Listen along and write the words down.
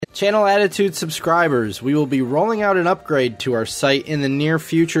Channel Attitude subscribers, we will be rolling out an upgrade to our site in the near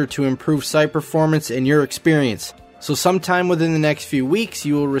future to improve site performance and your experience. So sometime within the next few weeks,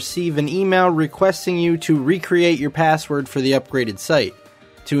 you will receive an email requesting you to recreate your password for the upgraded site.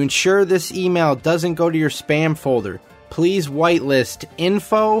 To ensure this email doesn't go to your spam folder, please whitelist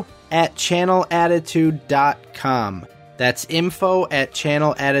info@channelattitude.com. That's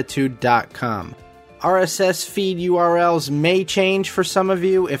info@channelattitude.com. RSS feed URLs may change for some of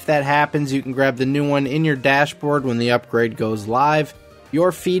you. If that happens, you can grab the new one in your dashboard when the upgrade goes live.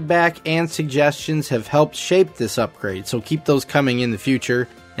 Your feedback and suggestions have helped shape this upgrade, so keep those coming in the future.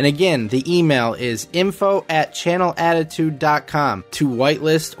 And again, the email is info@channelattitude.com to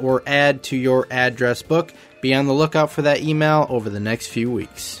whitelist or add to your address book. Be on the lookout for that email over the next few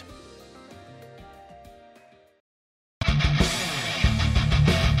weeks.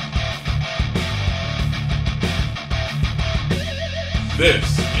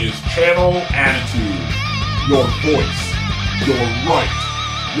 This is Channel Attitude. Your voice, your right,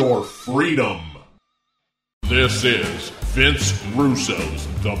 your freedom. This is Vince Russo's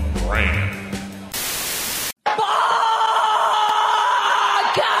The Brand.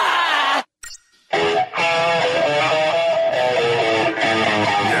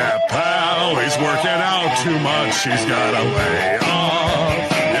 Yeah, pal, he's working out too much. He's got to lay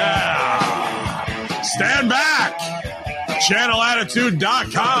off. Yeah. Stand back.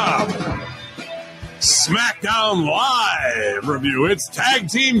 ChannelAttitude.com. Smackdown Live review. It's Tag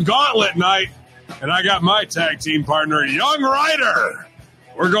Team Gauntlet night, and I got my tag team partner, Young Ryder.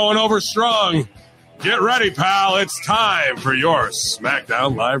 We're going over strong. Get ready, pal. It's time for your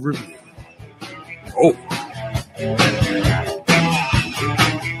Smackdown Live review. Oh.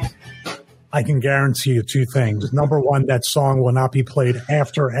 I can guarantee you two things. Number one, that song will not be played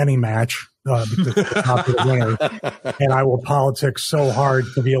after any match. Because it's not the winner. And I will politic so hard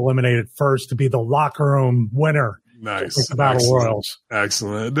to be eliminated first, to be the locker room winner. Nice. With the Battle Royals.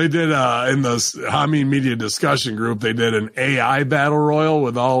 Excellent. They did, in the Hami Media discussion group, they did an AI Battle Royal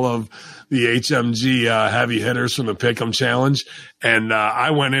with all of the HMG heavy hitters from the Pick'em Challenge. And I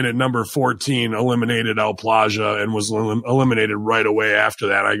went in at number 14, eliminated El Plaja, and was eliminated right away after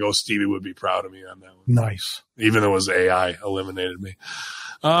that. I go, Stevie would be proud of me on that one. Nice. Even though it was AI eliminated me.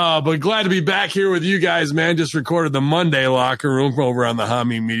 But glad to be back here with you guys, man. Just recorded the Monday locker room over on the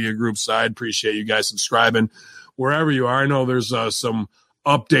Hami Media Group side. Appreciate you guys subscribing wherever you are. I know there's some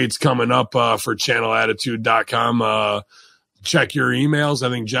updates coming up for channelattitude.com. Check your emails. I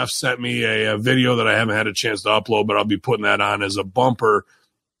think Jeff sent me a video that I haven't had a chance to upload, but I'll be putting that on as a bumper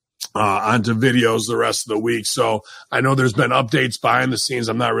onto videos the rest of the week. So I know there's been updates behind the scenes.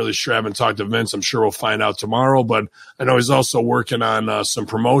 I'm not really sure. I haven't talked to Vince. I'm sure we'll find out tomorrow, but I know he's also working on some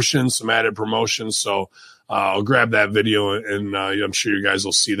promotions, some added promotions. So I'll grab that video, and I'm sure you guys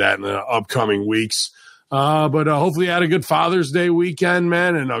will see that in the upcoming weeks. But hopefully you had a good Father's Day weekend,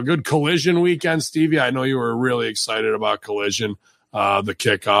 man, and a good Collision weekend, Stevie. I know you were really excited about Collision, the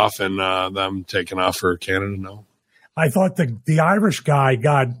kickoff, and them taking off for Canada now. I thought the Irish guy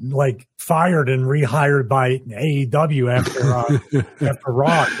got fired and rehired by AEW after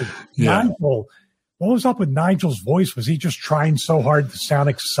Raw. Yeah. Nigel, what was up with Nigel's voice? Was he just trying so hard to sound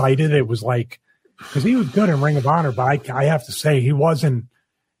excited? It was because he was good in Ring of Honor, but I have to say it wasn't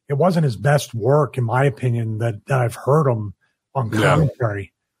his best work, in my opinion, that I've heard him on commentary. Yeah.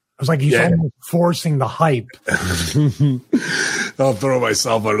 It was like he's almost forcing the hype. I'll throw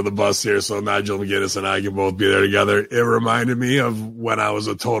myself under the bus here so Nigel McGuinness and I can both be there together. It reminded me of when I was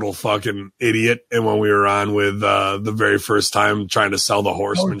a total fucking idiot and when we were on with the very first time trying to sell the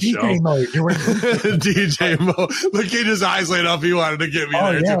Horseman show. DJ Mo. Look at his eyes lit up. He wanted to get me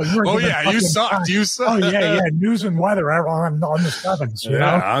there too. You sucked. You sucked. Oh, yeah. News and weather on the sevens. You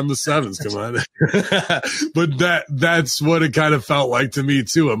know? On the sevens. Come on. But that's what it kind of felt like to me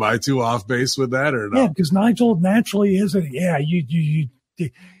too. Am I too off base with that or no? Yeah, because Nigel naturally isn't. Yeah,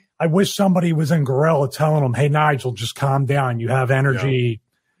 I wish somebody was in Gorilla telling him, "Hey, Nigel, just calm down. You have energy,"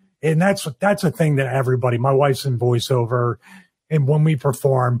 and that's a thing that everybody. My wife's in voiceover, and when we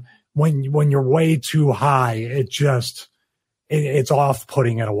perform, when you're way too high, it's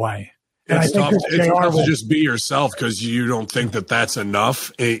off-putting it away. It's tough to just be yourself because you don't think that that's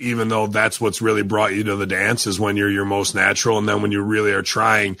enough, even though that's what's really brought you to the dance is when you're your most natural. And then when you really are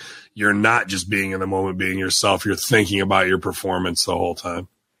trying, you're not just being in the moment, being yourself. You're thinking about your performance the whole time.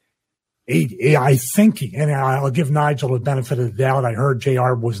 I think, and I'll give Nigel the benefit of the doubt, I heard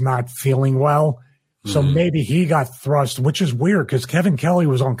JR was not feeling well. So maybe he got thrust, which is weird because Kevin Kelly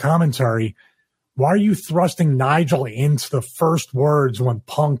was on commentary. Why are you thrusting Nigel into the first words when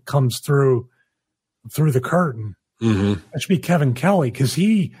Punk comes through the curtain? That should be Kevin Kelly because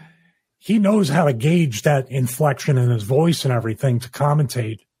he he knows how to gauge that inflection in his voice and everything to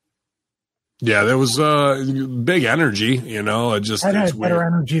commentate. Yeah, there was big energy, you know. It just had better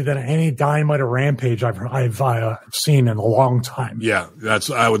energy than any Dynamite or Rampage I've seen in a long time. Yeah,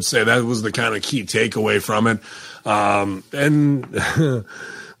 I would say that was the kind of key takeaway from it. And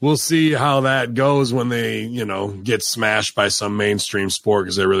we'll see how that goes when they, you know, get smashed by some mainstream sport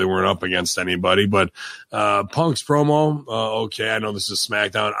because they really weren't up against anybody. But Punk's promo, okay, I know this is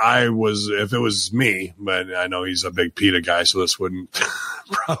SmackDown. If it was me, but I know he's a big PETA guy, so this wouldn't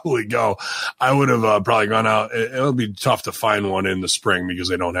probably go. I would have probably gone out. It'll be tough to find one in the spring because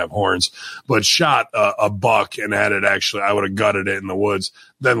they don't have horns, but shot a buck and had it actually, I would have gutted it in the woods,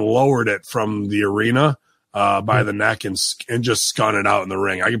 then lowered it from the arena by the neck and just skun it out in the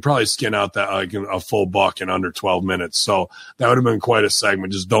ring. I could probably skin out that a full buck in under 12 minutes. So that would have been quite a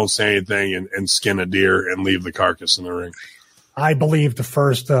segment. Just don't say anything and skin a deer and leave the carcass in the ring. I believe the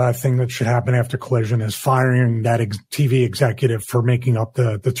first thing that should happen after Collision is firing that TV executive for making up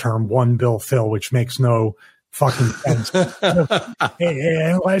the term one Bill Phil, which makes no fucking sense.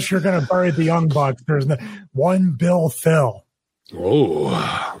 Hey, unless you're going to bury the Young Bucks, there's no one Bill Phil. Oh,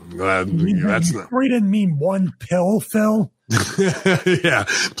 that's not. We didn't mean one pill, Phil. Yeah,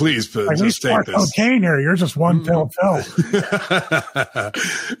 please just take this. Cocaine here. You're just one pill, Phil.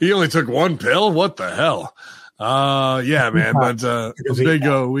 He only took one pill. What the hell? Yeah, man. But a big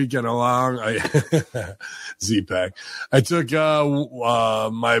weekend along. Z-Pack. I took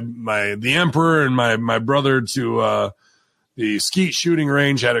the Emperor and my brother to the skeet shooting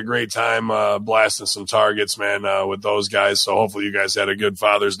range. Had a great time blasting some targets, man, with those guys. So hopefully you guys had a good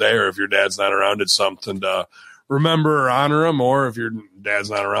Father's Day, or if your dad's not around, it's something to remember or honor him. Or if your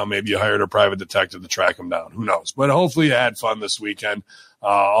dad's not around, maybe you hired a private detective to track him down. Who knows? But hopefully you had fun this weekend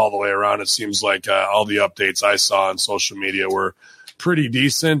all the way around. It seems like all the updates I saw on social media were pretty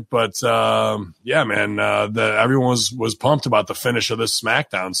decent. But, yeah, man, everyone was pumped about the finish of this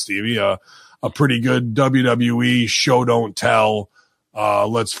SmackDown, Stevie. A pretty good WWE show don't tell.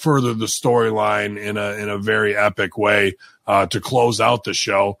 Let's further the storyline in a very epic way to close out the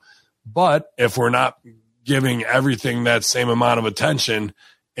show. But if we're not giving everything that same amount of attention,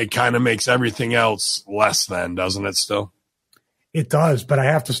 it kind of makes everything else less than, doesn't it still? It does, but I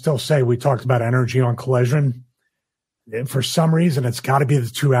have to still say we talked about energy on Collision. For some reason, it's got to be the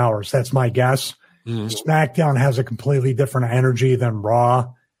 2 hours. That's my guess. Mm-hmm. SmackDown has a completely different energy than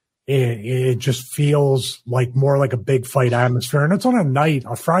Raw. It just feels like more like a big fight atmosphere. And it's on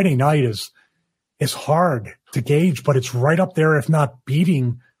a Friday night is hard to gauge, but it's right up there, if not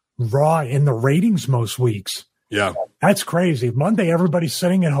beating Raw in the ratings most weeks. Yeah. That's crazy. Monday, everybody's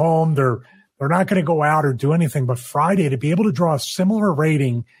sitting at home. They're not going to go out or do anything, but Friday to be able to draw a similar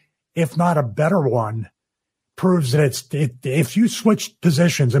rating, if not a better one, proves that if you switch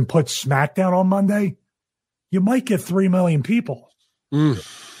positions and put SmackDown on Monday, you might get 3 million people.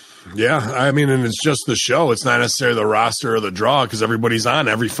 Yeah, I mean, and it's just the show. It's not necessarily the roster or the draw because everybody's on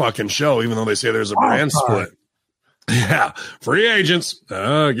every fucking show, even though they say there's a brand split. Yeah, free agents.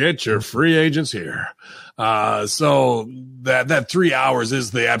 Get your free agents here. So that 3 hours is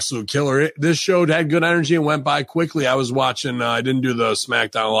the absolute killer. This show had good energy and went by quickly. I was watching. I didn't do the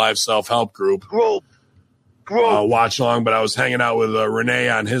SmackDown Live self-help group. Watch long, but I was hanging out with Renee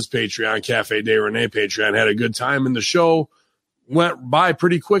on his Patreon, Cafe Day Renee Patreon. Had a good time, and the show went by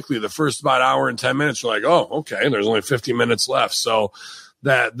pretty quickly. The first about hour and 10 minutes, we're like, oh, okay, there's only 50 minutes left. So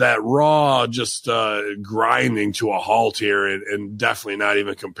that Raw just grinding to a halt here, and definitely not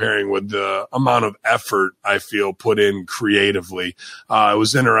even comparing with the amount of effort I feel put in creatively. It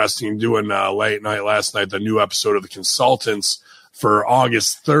was interesting doing late night last night, the new episode of The Consultants for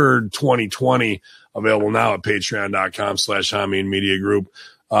August 3rd, 2020, available now at patreon.com/Hameen Media Group.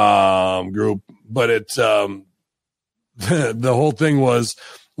 But it the whole thing was,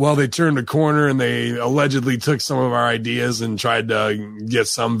 well, they turned a corner and they allegedly took some of our ideas and tried to get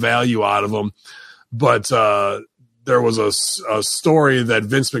some value out of them. But there was a story that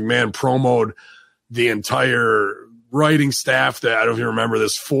Vince McMahon promoted the entire writing staff that, I don't know if you remember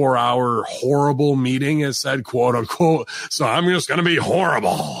this 4-hour horrible meeting, it said, quote unquote. So I'm just going to be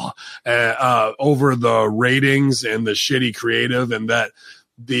horrible over the ratings and the shitty creative, and that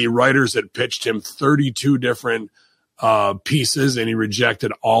the writers had pitched him 32 different pieces and he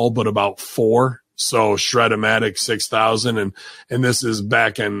rejected all but about 4. So Shred-O-Matic 6,000. And this is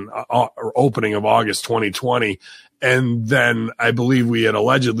back in opening of August 2020. And then I believe we had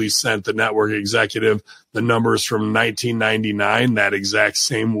allegedly sent the network executive the numbers from 1999, that exact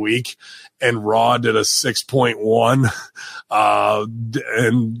same week. And Raw did a 6.1.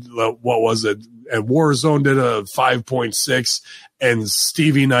 And what was it? Warzone did a 5.6, and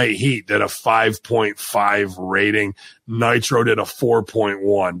Stevie Night Heat did a 5.5 rating. Nitro did a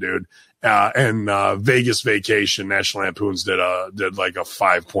 4.1, dude. And Vegas Vacation, National Lampoons did like a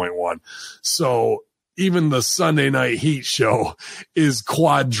 5.1. So even the Sunday Night Heat show is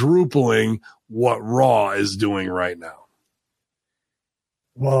quadrupling what Raw is doing right now.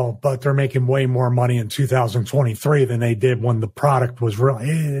 Well, but they're making way more money in 2023 than they did when the product was real.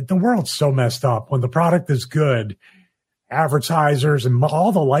 The world's so messed up. When the product is good, advertisers and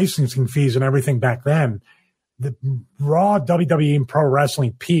all the licensing fees and everything back then, the Raw, WWE, and Pro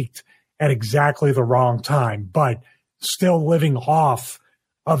Wrestling peaked at exactly the wrong time, but still living off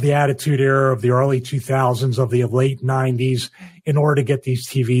of the Attitude Era of the early 2000s, of the late 90s, in order to get these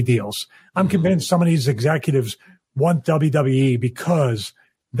TV deals. I'm convinced some of these executives want WWE because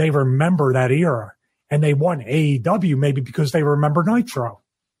they remember that era, and they want AEW maybe because they remember Nitro.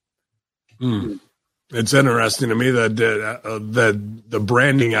 It's interesting to me that the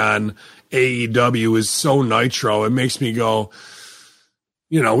branding on AEW is so Nitro. It makes me go,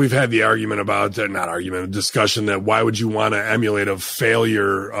 we've had the argument about discussion that why would you want to emulate a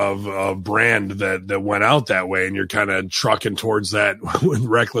failure of a brand that went out that way, and you're kind of trucking towards that with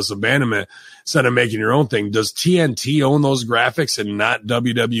reckless abandonment instead of making your own thing. Does TNT own those graphics and not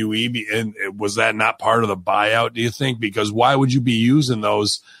WWE? And was that not part of the buyout, do you think? Because why would you be using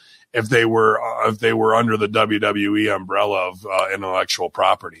those if they were under the WWE umbrella of intellectual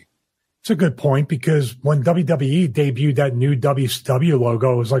property? It's a good point, because when WWE debuted that new WCW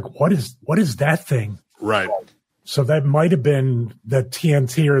logo, it was like, what is that thing? Right. So that might have been the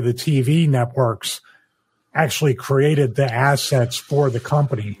TNT or the TV networks actually created the assets for the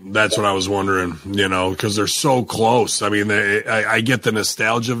company. That's what I was wondering, because they're so close. I mean, I get the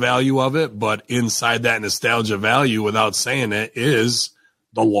nostalgia value of it, but inside that nostalgia value, without saying it, is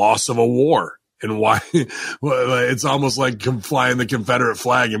the loss of a war. And why it's almost like flying the Confederate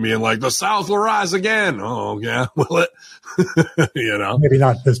flag and being like, the South will rise again. Oh, yeah. Will it? Maybe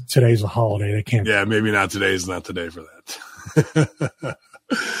not today's a holiday. They can't. Yeah, maybe not today's not the day for that.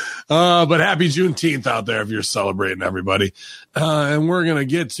 But happy Juneteenth out there if you're celebrating, everybody. And we're going to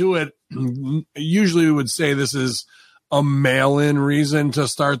get to it. Usually we would say this is a mail-in reason to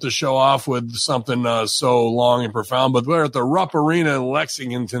start the show off with something so long and profound, but we're at the Rupp Arena in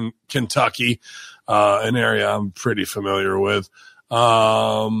Lexington, Kentucky, an area I'm pretty familiar with.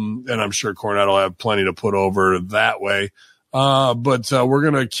 And I'm sure Cornette will have plenty to put over that way. But we're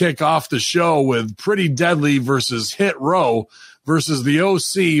going to kick off the show with Pretty Deadly versus Hit Row versus the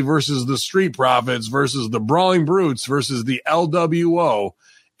OC versus the Street Profits versus the Brawling Brutes versus the LWO.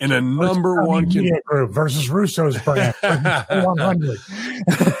 In a number one group versus Russo's brand, 100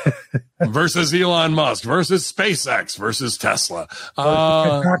 versus Elon Musk versus SpaceX versus Tesla.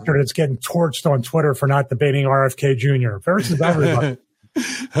 The doctor that's getting torched on Twitter for not debating RFK Jr. versus everybody.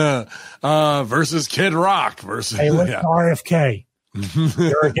 Versus Kid Rock versus RFK.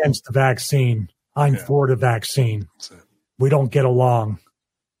 They're against the vaccine. I'm for the vaccine. We don't get along.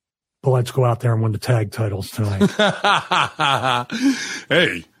 But let's go out there and win the tag titles tonight.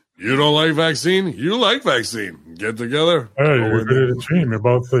 Hey, you don't like vaccine? You like vaccine. Get together. Hey, you're good at a team. You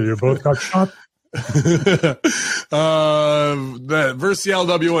both got shot. Versus the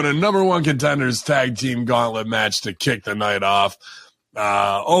LWO in a number one contenders tag team gauntlet match to kick the night off.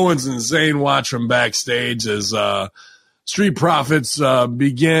 Owens and Zayn watch from backstage as Street Profits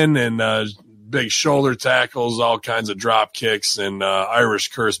begin, and big shoulder tackles, all kinds of drop kicks, and Irish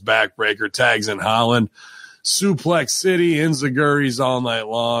Curse backbreaker tags in Holland. Suplex City, Enziguris all night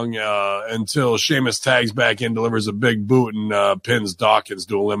long until Sheamus tags back in, delivers a big boot, and pins Dawkins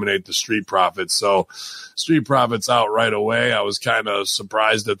to eliminate the Street Profits. So Street Profits out right away. I was kind of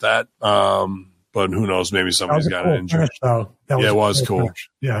surprised at that. But who knows? Maybe somebody's got an injury. It was cool.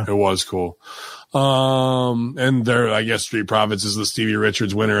 Yeah, it was cool. And there, I guess Street Profits is the Stevie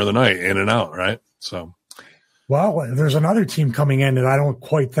Richards winner of the night, in and out, right? So, well, there's another team coming in that I don't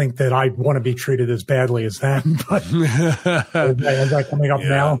quite think that I want to be treated as badly as them. But is that coming up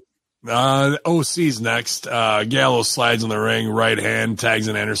now? OC's next. Gallows slides in the ring, right hand, tags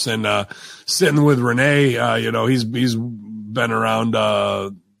in Anderson, sitting with Renee. He's been around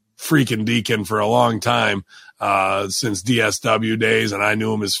freaking Deacon for a long time, since DSW days, and I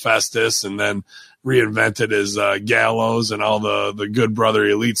knew him as Festus, and then reinvented as Gallows and all the Good Brother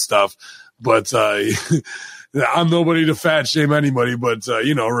Elite stuff. But I'm nobody to fat shame anybody, but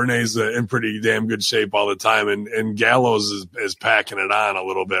Renee's in pretty damn good shape all the time, and Gallows is packing it on a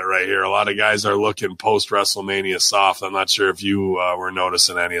little bit right here. A lot of guys are looking post WrestleMania soft. I'm not sure if you were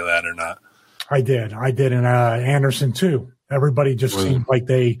noticing any of that or not. I did, and Anderson too. Everybody just seemed like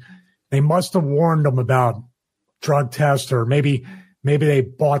they They must have warned him about drug tests, or maybe they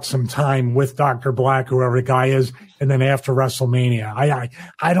bought some time with Dr. Black, whoever the guy is, and then after WrestleMania.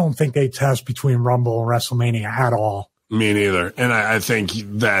 I don't think they test between Rumble and WrestleMania at all. Me neither. And I think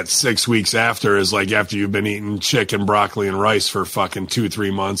that 6 weeks after is like after you've been eating chicken, broccoli, and rice for fucking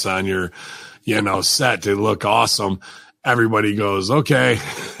 2-3 months on your, set to look awesome. Everybody goes, okay,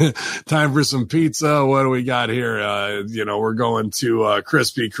 time for some pizza. What do we got here? We're going to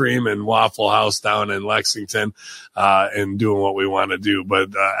Krispy Kreme and Waffle House down in Lexington and doing what we want to do. But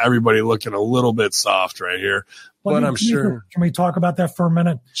everybody looking a little bit soft right here. But I'm sure. Can we talk about that for a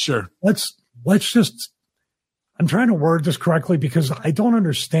minute? Sure. Let's just, I'm trying to word this correctly because I don't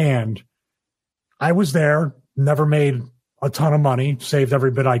understand. I was there, never made a ton of money, saved every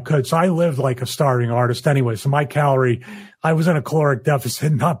bit I could. So I lived like a starving artist anyway. So my I was in a caloric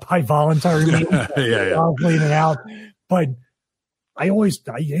deficit, not by voluntary means. I was bleeding out. But I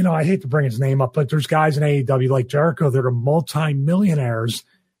hate to bring his name up, but there's guys in AEW like Jericho that are multi-millionaires,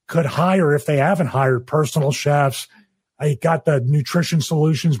 could hire, if they haven't hired, personal chefs. I got the nutrition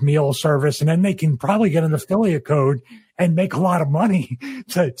solutions meal service, and then they can probably get an affiliate code and make a lot of money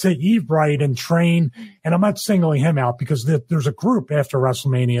to eat right and train. And I'm not singling him out because there's a group after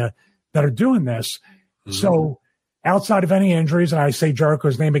WrestleMania that are doing this. Mm-hmm. So outside of any injuries, and I say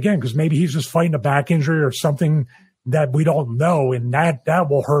Jericho's name again because maybe he's just fighting a back injury or something that we don't know, and that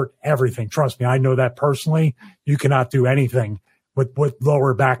will hurt everything. Trust me, I know that personally. You cannot do anything with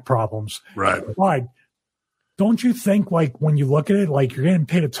lower back problems. Right. But don't you think, like, when you look at it, like, you're getting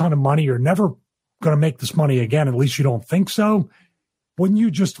paid a ton of money, you're never going to make this money again, at least you don't think so? Wouldn't you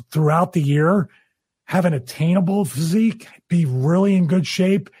just throughout the year have an attainable physique, be really in good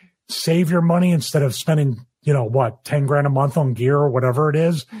shape, save your money instead of spending, $10,000 a month on gear or whatever it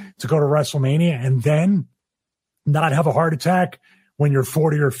is to go to WrestleMania, and then not have a heart attack when you're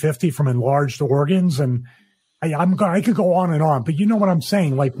 40 or 50 from enlarged organs? And I could go on and on, but you know what I'm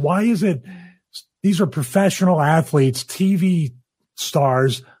saying? Like, why is it these are professional athletes, TV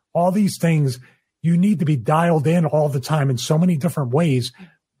stars, all these things? You need to be dialed in all the time in so many different ways.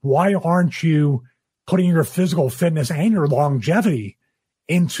 Why aren't you putting your physical fitness and your longevity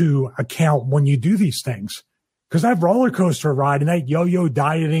into account when you do these things? Because that roller coaster ride and that yo-yo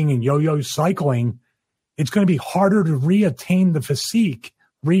dieting and yo-yo cycling, it's going to be harder to reobtain the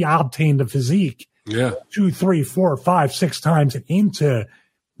physique. Yeah. 2, 3, 4, 5, 6 times into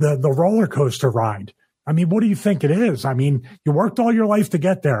the roller coaster ride. I mean, what do you think it is? I mean, you worked all your life to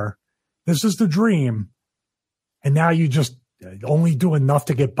get there. This is the dream. And now you just only do enough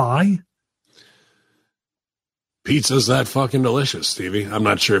to get by? Pizza's that fucking delicious, Stevie. I'm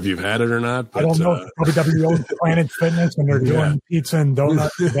not sure if you've had it or not. But, I don't know. WWE owns Planet Fitness and they're doing pizza and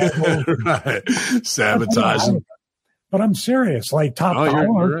donuts. Right. Sabotaging. But I'm serious. Like Top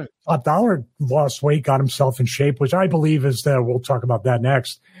Dollar lost weight, got himself in shape, which I believe is we'll talk about that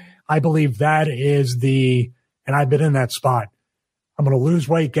next. I believe that is and I've been in that spot. I'm going to lose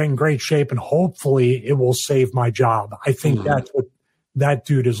weight, get in great shape, and hopefully it will save my job. I think that's what that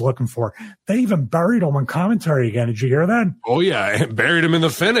dude is looking for. They even buried him on commentary again. Did you hear that? Oh, yeah. Buried him in the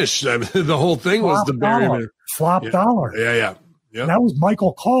finish. The whole thing was to bury him. Flop dollar. Yeah. That was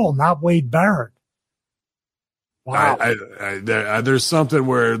Michael Cole, not Wade Barrett. Wow. There's something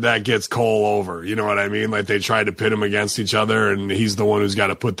where that gets Cole over. You know what I mean? Like they tried to pit him against each other, and he's the one who's got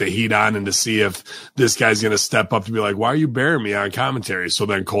to put the heat on and to see if this guy's going to step up to be like, why are you burying me on commentary? So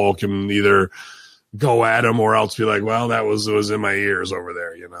then Cole can either go at him or else be like, well, that was in my ears over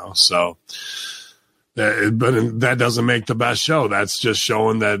there, So but that doesn't make the best show. That's just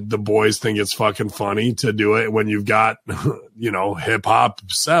showing that the boys think it's fucking funny to do it when you've got, hip hop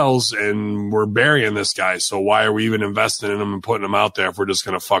sells and we're burying this guy. So why are we even investing in him and putting him out there if we're just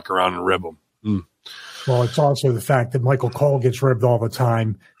going to fuck around and rib him? Well, it's also the fact that Michael Cole gets ribbed all the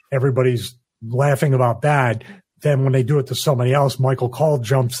time. Everybody's laughing about that. Then when they do it to somebody else, Michael Cole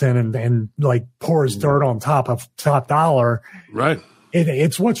jumps in and like pours dirt on top of Top Dollar. Right.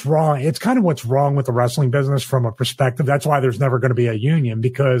 It's what's wrong. It's kind of what's wrong with the wrestling business from a perspective. That's why there's never going to be a union,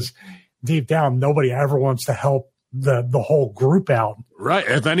 because deep down, nobody ever wants to help the whole group out. Right.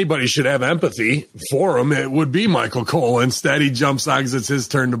 If anybody should have empathy for him, it would be Michael Cole. Instead, he jumps on because it's his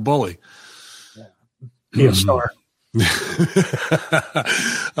turn to bully. Be a star.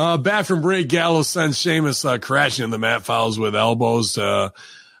 Back from break, Gallows sends Sheamus crashing in the mat, fouls with elbows to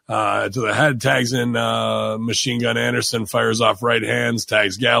the head, tags in Machine Gun Anderson, fires off right hands,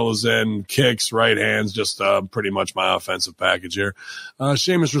 tags Gallows in, kicks, right hands, just pretty much my offensive package here.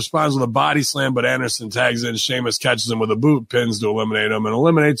 Sheamus responds with a body slam, but Anderson tags in. Sheamus catches him with a boot, pins to eliminate him, and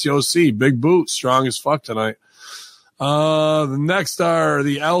eliminates the OC. Big boot, strong as fuck tonight. The next are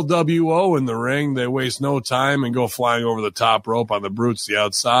the LWO in the ring. They waste no time and go flying over the top rope on the Brutes, the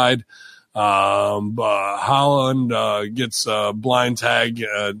outside. Holland gets a blind tag,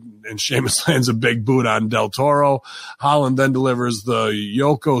 and Sheamus lands a big boot on Del Toro. Holland then delivers the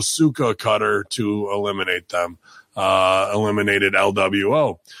Yokosuka cutter to eliminate them. Eliminated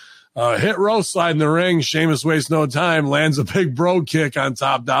LWO. Hit row slide in the ring. Sheamus wastes no time, lands a big bro kick on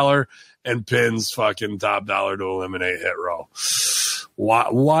Top Dollar and pins fucking Top Dollar to eliminate Hit Row.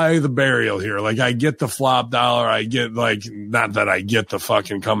 Why the burial here? Like, I get the flop dollar. I get, like, not that I get the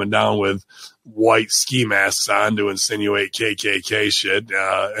fucking coming down with white ski masks on to insinuate KKK shit.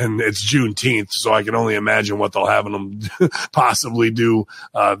 And it's Juneteenth, so I can only imagine what they'll have them possibly do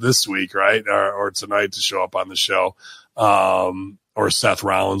this week, right? Or tonight to show up on the show. Or Seth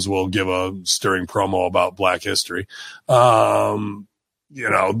Rollins will give a stirring promo about Black History. You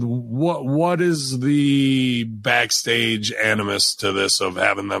know, what is the backstage animus to this of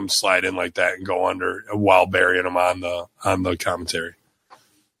having them slide in like that and go under while burying them on the commentary?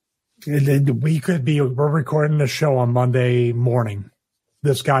 We're recording the show on Monday morning.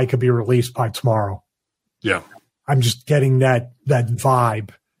 This guy could be released by tomorrow. Yeah. I'm just getting that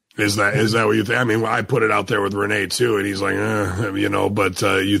vibe. Is that what you think? I mean, I put it out there with Renee too, and he's like, you know, but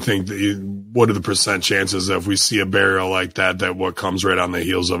you think that what are the percent chances that if we see a burial like that what comes right on the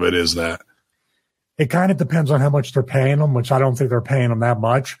heels of it is that? It kind of depends on how much they're paying them, which I don't think they're paying them that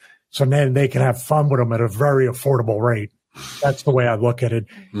much. So then they can have fun with them at a very affordable rate. That's the way I look at it.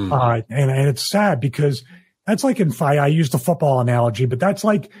 And it's sad because that's like I use the football analogy, but that's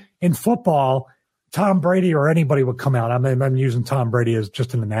like in football, Tom Brady or anybody would come out. I'm using Tom Brady as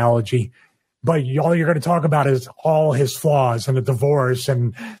just an analogy, but all you're going to talk about is all his flaws and the divorce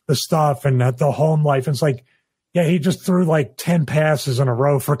and the stuff and the home life. And it's like, yeah, he just threw like 10 passes in a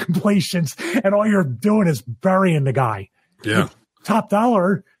row for completions, and all you're doing is burying the guy. Yeah. Top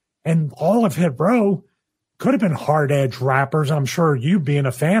Dollar and all of Hit Row could have been hard edge rappers. I'm sure you, being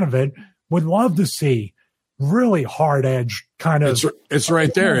a fan of it, would love to see really hard edge kind of. It's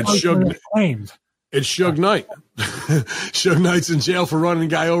right there. It's Suge Knight. Suge Knight's in jail for running a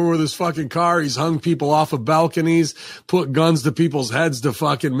guy over with his fucking car. He's hung people off of balconies, put guns to people's heads to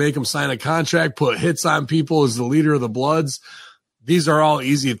fucking make them sign a contract, put hits on people as the leader of the Bloods. These are all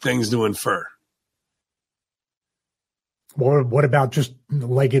easy things to infer. Or what about just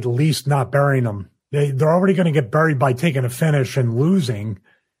like at least not burying them? They're already going to get buried by taking a finish and losing.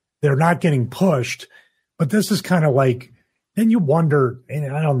 They're not getting pushed. But this is kind of like, then you wonder,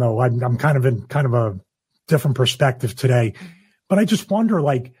 and I don't know, I'm kind of in kind of a different perspective today, but I just wonder,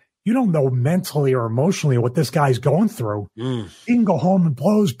 like, you don't know mentally or emotionally what this guy's going through. He can go home and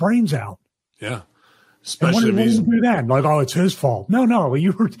blow his brains out. Yeah. Especially if he's do that. Like, oh, it's his fault. No,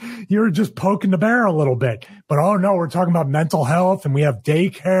 you were just poking the bear a little bit. But oh no, we're talking about mental health and we have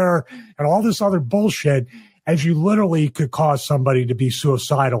daycare and all this other bullshit, as you literally could cause somebody to be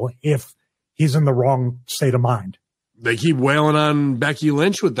suicidal if he's in the wrong state of mind. They keep wailing on Becky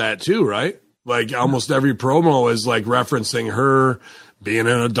Lynch with that too, right? Like almost every promo is like referencing her being in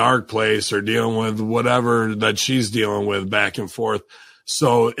a dark place or dealing with whatever that she's dealing with back and forth.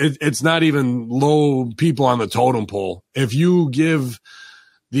 So it's not even low people on the totem pole. If you give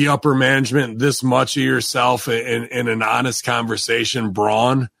the upper management this much of yourself in an honest conversation,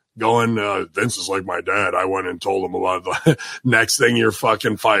 brawn, going, Vince is like my dad. I went and told him about the next thing, you're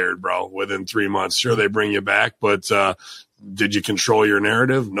fucking fired, bro, within 3 months. Sure, they bring you back, but did you control your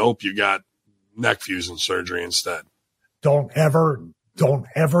narrative? Nope, you got neck fusion surgery instead. Don't ever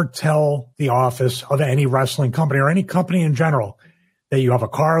tell the office of any wrestling company or any company in general that you have a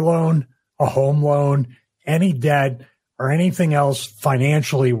car loan, a home loan, any debt, or anything else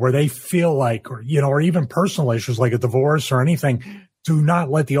financially where they feel like, or even personal issues like a divorce or anything. Do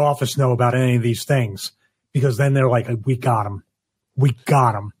not let the office know about any of these things, because then they're like, we got him. We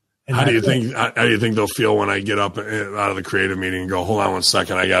got him. And how do you think they'll feel when I get up out of the creative meeting and go, hold on 1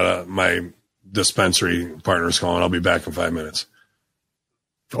 second, I got my dispensary partner's calling. I'll be back in 5 minutes.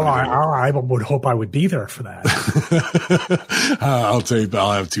 Well, I would hope I would be there for that.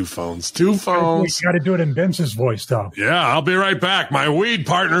 I'll have two phones. You got to do it in Vince's voice, though. Yeah, I'll be right back. My weed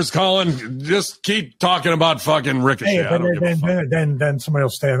partner's calling. Just keep talking about fucking Ricochet. Hey, then somebody will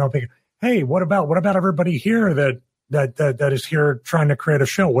stay and I'll think, hey, what about everybody here that is here trying to create a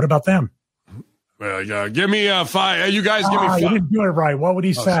show? What about them? Well, give me 5. You guys give me 5. You didn't do it right. What would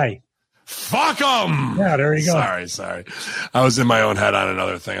he say? Fuck them. Yeah, there you go. Sorry. I was in my own head on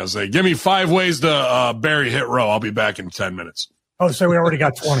another thing. I was like, give me 5 ways to bury Hit Row. I'll be back in 10 minutes. Oh, so we already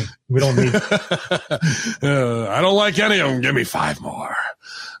got 20. We don't need I don't like any of them. Give me 5 more.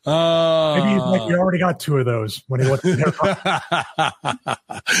 Maybe he's like, we already got 2 of those when he looked at their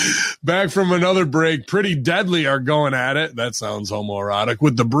Back from another break. Pretty Deadly are going at it. That sounds homoerotic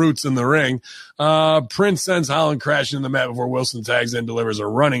with the brutes in the ring. Prince sends Holland crashing in the mat before Wilson tags in, delivers a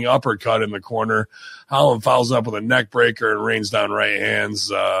running uppercut in the corner. Holland follows up with a neck breaker and rains down right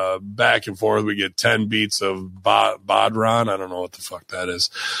hands. Back and forth. We get 10 beats of Bodron. I don't know what the fuck that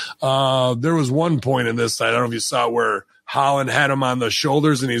is. There was one point in this, I don't know if you saw, where Holland had him on the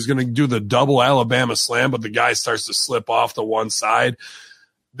shoulders and he's going to do the double Alabama slam, but the guy starts to slip off the one side.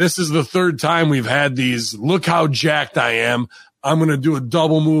 This is the 3rd time we've had these. Look how jacked I am. I'm going to do a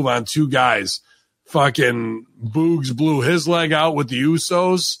double move on 2 guys. Fucking Boogs blew his leg out with the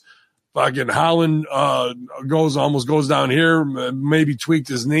Usos. Fucking Holland almost goes down here, maybe tweaked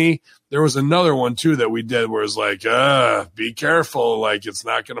his knee. There was another one, too, that we did where it's like, be careful. Like, it's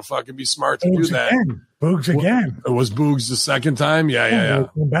not going to fucking be smart to Boogs do that. Again. Boogs again. It was Boogs the second time? Yeah.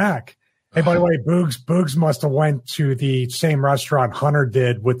 Came back. Hey, by the way, Boogs must have went to the same restaurant Hunter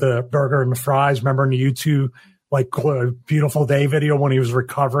did with the burger and the fries. Remember in the U2, like, Beautiful Day video when he was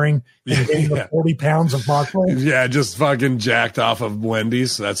recovering and getting the 40 pounds of muscle? Yeah, just fucking jacked off of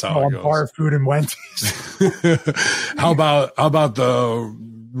Wendy's. That's how it goes. Bar food and Wendy's. How about the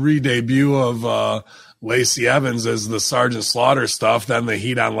re-debut of Lacey Evans as the Sergeant Slaughter stuff, then the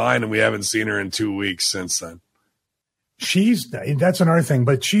heat online, and we haven't seen her in 2 weeks since then. That's another thing,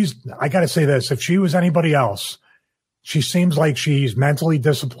 but I got to say this, if she was anybody else, she seems like she's mentally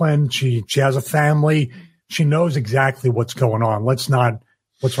disciplined. She has a family. She knows exactly what's going on. What's wrong?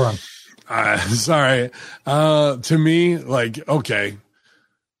 Sorry. To me, like, okay,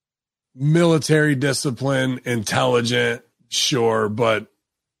 military discipline, intelligent, sure, but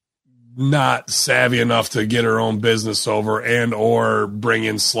not savvy enough to get her own business over and or bring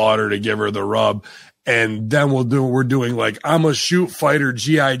in Slaughter to give her the rub. And then we're doing like, I'm a shoot fighter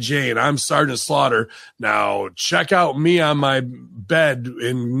G.I. Jane and I'm Sergeant Slaughter. Now check out me on my bed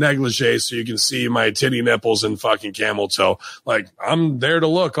in negligee so you can see my titty nipples and fucking camel toe. Like, I'm there to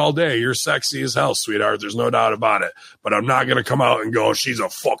look all day. You're sexy as hell, sweetheart. There's no doubt about it. But I'm not going to come out and go, she's a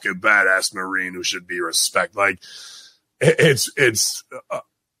fucking badass Marine who should be respected. Like, it's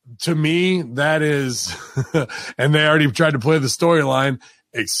to me, that is, and they already tried to play the storyline.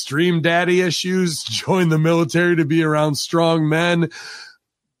 Extreme daddy issues, join the military to be around strong men.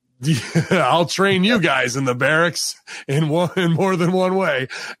 I'll train you guys in the barracks in more than one way.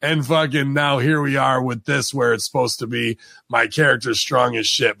 And fucking now here we are with this where it's supposed to be my character's strong as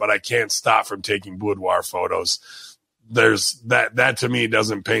shit, but I can't stop from taking boudoir photos. There's that to me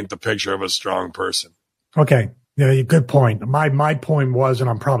doesn't paint the picture of a strong person. Okay. Yeah, good point. My point was, and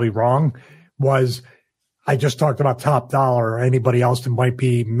I'm probably wrong, was I just talked about Top Dollar or anybody else that might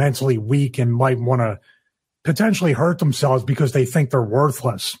be mentally weak and might want to potentially hurt themselves because they think they're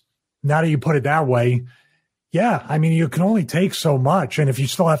worthless. Now that you put it that way, yeah, I mean, you can only take so much. And if you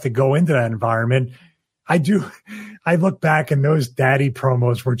still have to go into that environment, I look back and those daddy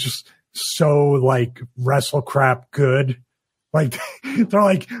promos were just so like wrestle crap good. Like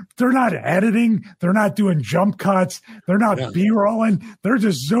they're not editing, they're not doing jump cuts, they're not B-rolling, they're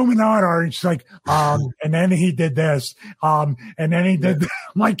just zooming out. Or it's like, and then he did this, and then he did. I'm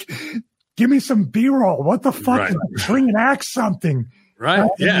like, give me some B-roll. What the fuck? Right. Reenact something.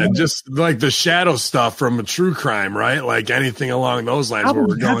 Right. Yeah. Just like the shadow stuff from a true crime, right? Like anything along those lines where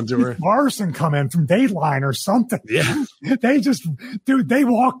we're going through it. Morrison come in from Dateline or something. Yeah. They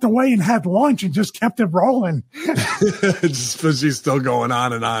walked away and had lunch and just kept it rolling. Just because she's still going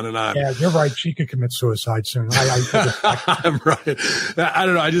on and on and on. Yeah, you're right. She could commit suicide soon. I'm right. I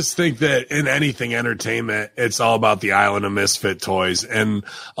don't know. I just think that in anything entertainment, it's all about the island of misfit toys. And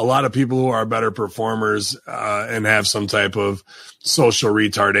a lot of people who are better performers and have some type of social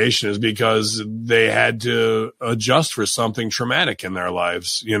retardation is because they had to adjust for something traumatic in their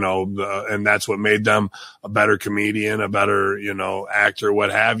lives, and that's what made them a better comedian, a better, actor,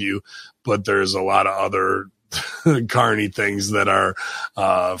 what have you. But there's a lot of other carny things that are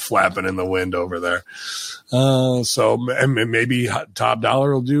flapping in the wind over there. So maybe Top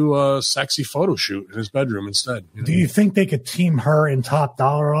Dollar will do a sexy photo shoot in his bedroom instead. Do you think they could team her and Top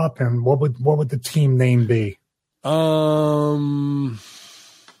Dollar up? And what would the team name be?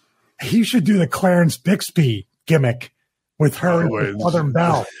 He should do the Clarence Bixby gimmick with her and Southern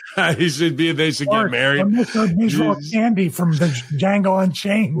Belle. They should get married. Mr. Visual Candy from the Django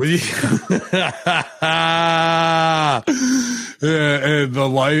Unchained.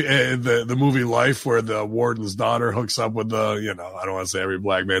 The movie Life, where the warden's daughter hooks up with the, I don't want to say every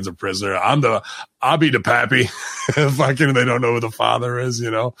black man's a prisoner. I'll be the pappy. Fucking, they don't know who the father is,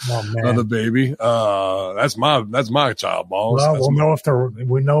 of the baby. That's my child, balls. Well, we'll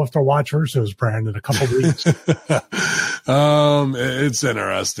know if they'll watch her shows, Brand, in a couple of weeks. It's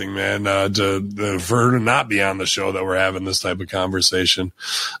interesting, man, for her to not be on the show that we're having this type of conversation.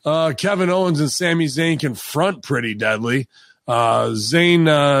 Kevin Owens and Sami Zayn confront Pretty Deadly.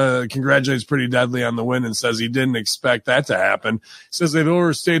 Zayn congratulates Pretty Deadly on the win and says he didn't expect that to happen. He says they've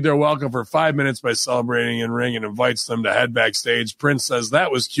overstayed their welcome for 5 minutes by celebrating in ring and invites them to head backstage. Prince says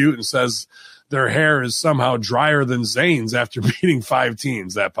that was cute and says their hair is somehow drier than Zayn's after beating 5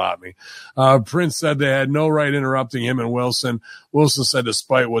 teams. That popped me. Prince said they had no right interrupting him and Wilson. Wilson said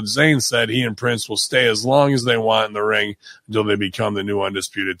despite what Zayn said, he and Prince will stay as long as they want in the ring until they become the new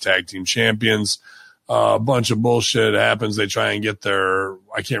undisputed tag team champions. A bunch of bullshit happens. They try and get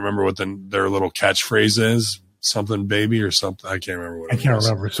I can't remember what their little catchphrase is. Something baby or something. I can't remember what it is. I can't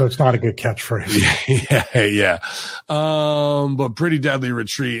remember. So it's not a good catchphrase. Yeah. But Pretty Deadly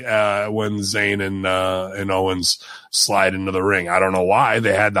retreat when Zayn and Owens slide into the ring. I don't know why.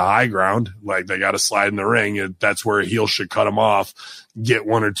 They had the high ground. Like, they got to slide in the ring. That's where a heel should cut them off, get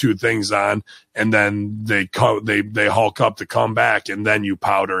 1 or 2 things on, and then they hulk up to come back, and then you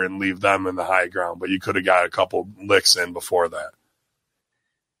powder and leave them in the high ground. But you could have got a couple licks in before that.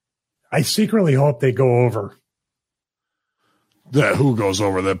 I secretly hope they go over. Who goes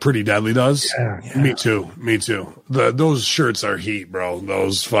over? The Pretty Deadly does? Yeah. Me too. Those shirts are heat, bro.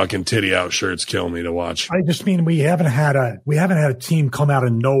 Those fucking titty out shirts kill me to watch. I just mean we haven't had a team come out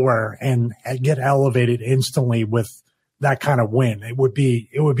of nowhere and get elevated instantly with that kind of win. It would be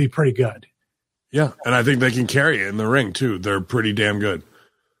pretty good. Yeah, and I think they can carry it in the ring too. They're pretty damn good.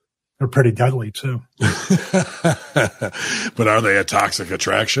 They're pretty deadly too. But are they a toxic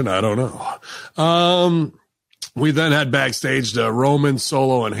attraction? I don't know. We then head backstage to Roman,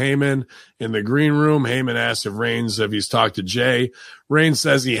 Solo, and Heyman in the green room. Heyman asks if he's talked to Jay. Reigns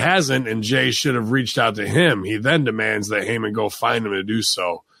says he hasn't, and Jay should have reached out to him. He then demands that Heyman go find him to do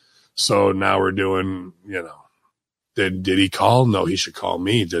so. So now we're doing, did he call? No, he should call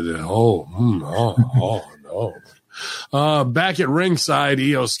me. Did it? No. Back at ringside,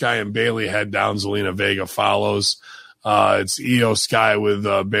 Io Sky and Bayley head down. Zelina Vega follows. It's Io Sky with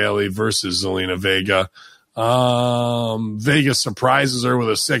Bayley versus Zelina Vega. Vega surprises her with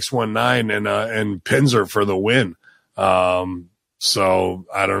a 619 and pins her for the win. So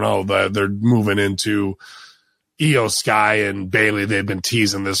I don't know, they're moving into Io Sky and Bayley. They've been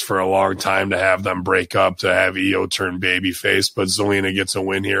teasing this for a long time to have them break up, to have Io turn babyface, but Zelina gets a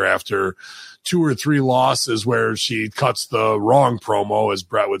win here after 2 or 3 losses where she cuts the wrong promo, as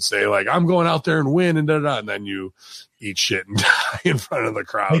Brett would say, like, I'm going out there and win, and and then you eat shit and die in front of the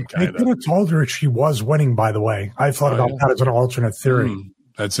crowd. They could have told her she was winning, by the way. I thought about that as an alternate theory.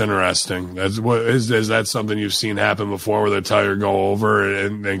 That's interesting. Is that something you've seen happen before, where they tell her go over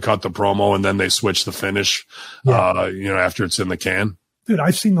and cut the promo and then they switch the finish, after it's in the can? Dude,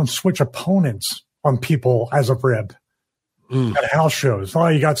 I've seen them switch opponents on people as a rib at house shows. Oh,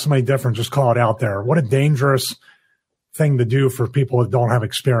 you got somebody different, just call it out there. What a dangerous thing to do for people that don't have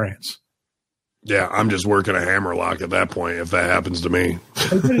experience. Yeah, I'm just working a hammerlock at that point if that happens to me.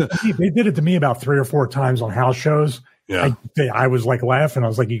 They did it to me about 3 or 4 times on house shows. Yeah, I was like laughing. I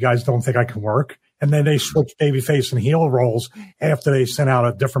was like, you guys don't think I can work? And then they switched babyface and heel roles after they sent out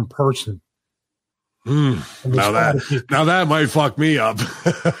a different person. Now that might fuck me up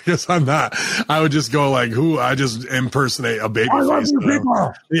because I'm not. I would just go like, who? I just impersonate a baby face.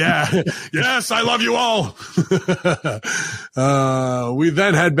 Yeah. Yes, I love you all. We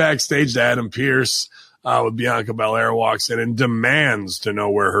then head backstage to Adam Pearce with Bianca Belair walks in and demands to know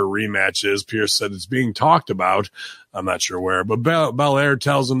where her rematch is. Pearce said it's being talked about. I'm not sure where, but Belair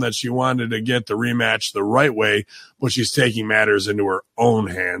tells him that she wanted to get the rematch the right way, but she's taking matters into her own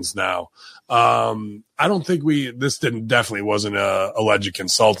hands now. I don't think definitely wasn't a alleged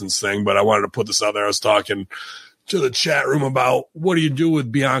consultants thing, but I wanted to put this out there. I was talking to the chat room about what do you do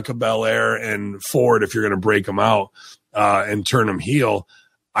with Bianca Belair and Ford if you're going to break them out and turn them heel.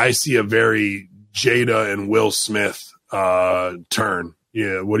 I see a very Jada and Will Smith turn.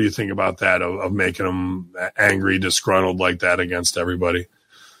 Yeah, what do you think about that, of making them angry, disgruntled like that against everybody?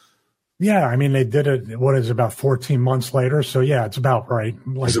 Yeah, I mean, they did it, about 14 months later. So, yeah, it's about right.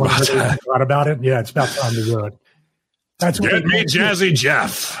 Like, about it. Yeah, it's about time to do it. Get me Jazzy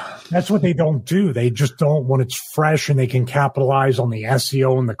Jeff. That's what they don't do. They just don't, when it's fresh and they can capitalize on the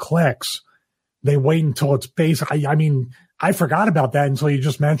SEO and the clicks, they wait until it's basic. I mean, I forgot about that until you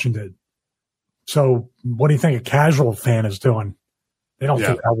just mentioned it. So what do you think a casual fan is doing? They don't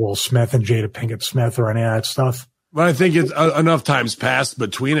think about Will Smith and Jada Pinkett Smith or any of that stuff. But I think it's enough times passed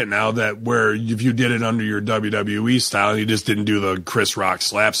between it now that where if you did it under your WWE style, you just didn't do the Chris Rock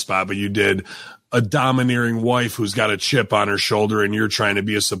slap spot, but you did a domineering wife who's got a chip on her shoulder and you're trying to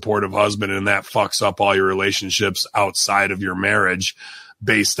be a supportive husband, and that fucks up all your relationships outside of your marriage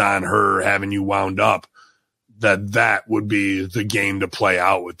based on her having you wound up, that would be the game to play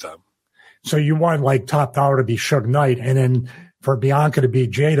out with them. So you want like Top Dollar to be Suge Knight and then for Bianca to be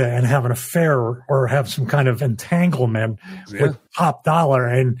Jada and have an affair or have some kind of entanglement with Top Dollar,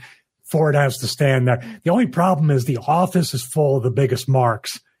 and Ford has to stand there. The only problem is the office is full of the biggest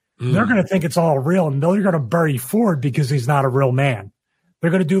marks. They're going to think it's all real, and they're going to bury Ford because he's not a real man. They're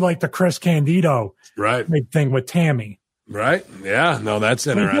going to do like the Chris Candido thing with Tammy. Right. Yeah. No, that's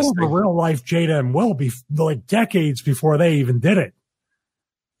interesting. The real life Jada and Will be like decades before they even did it.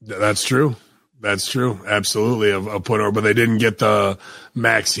 That's true. That's true. Absolutely. But they didn't get the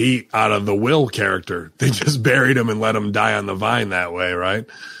max heat out of the Will character. They just buried him and let him die on the vine that way. Right.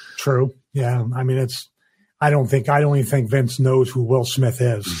 True. Yeah. I mean, I don't even think Vince knows who Will Smith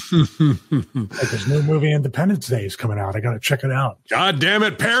is. Like his new movie Independence Day is coming out. I got to check it out. God damn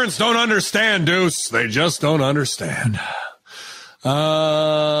it. Parents don't understand, Deuce. They just don't understand.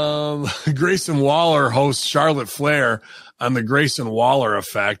 Grayson Waller hosts Charlotte Flair on the Grayson Waller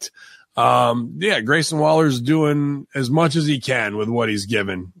effect. Grayson Waller's doing as much as he can with what he's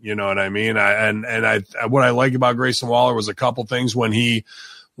given. You know what I mean? What I like about Grayson Waller was a couple things when he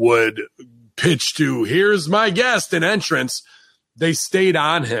would pitch to, here's my guest, an entrance, they stayed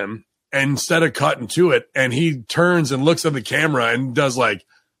on him instead of cutting to it, and he turns and looks at the camera and does like,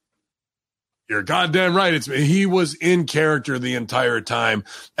 you're goddamn right. He was in character the entire time,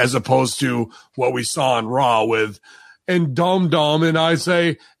 as opposed to what we saw on Raw with, and Dum, and I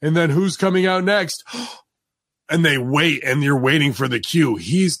say, and then who's coming out next? And they wait, and you're waiting for the cue.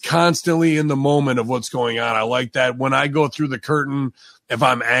 He's constantly in the moment of what's going on. I like that. When I go through the curtain, if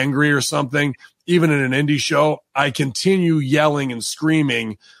I'm angry or something, even in an indie show, I continue yelling and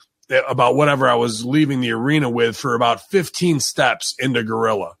screaming about whatever I was leaving the arena with for about 15 steps into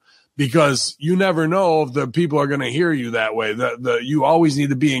Gorilla, because you never know if the people are going to hear you that way. You always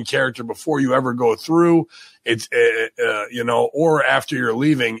need to be in character before you ever go through it, or after you're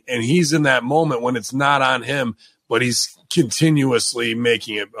leaving. And he's in that moment when it's not on him, but he's continuously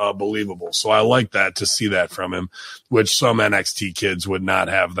making it believable. So I like that, to see that from him, which some NXT kids would not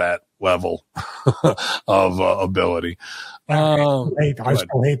have that level of ability. I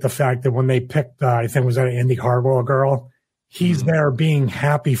still hate the fact that when they picked, I think it was that Indy Harbaugh girl, he's there being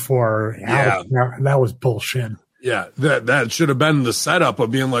happy for her. Yeah. That was bullshit. Yeah, that should have been the setup of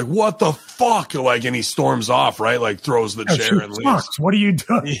being like, what the fuck? Like, and he storms off, right? Like, throws the chair and leaves. What are you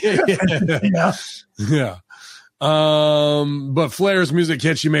doing? Yeah. But Flair's music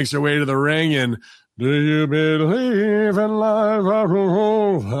hits. She makes her way to the ring, and do you believe in life?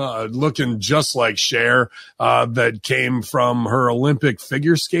 Looking just like Cher, that came from her Olympic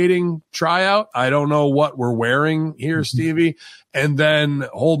figure skating tryout. I don't know what we're wearing here, Stevie. And then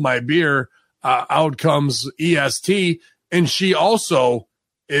Hold My Beer. Out comes EST, and she also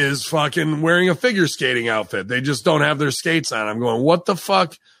is fucking wearing a figure skating outfit. They just don't have their skates on. I'm going, what the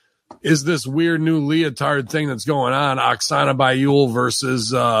fuck is this weird new leotard thing that's going on? Oksana Bayul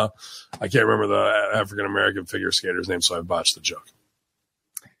versus, I can't remember the African-American figure skater's name, so I botched the joke.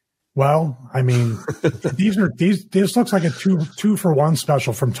 Well, I mean, this looks like a two for one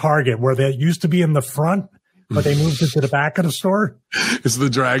special from Target, where they used to be in the front, but they moved it to the back of the store. It's the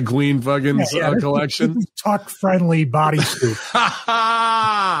drag queen fucking collection. Tuck-friendly bodysuit.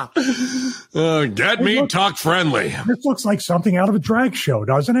 Get me tuck-friendly. This looks like something out of a drag show,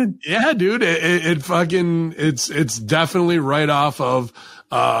 doesn't it? Yeah, dude. It's definitely right off of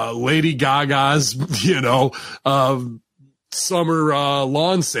Lady Gaga's, summer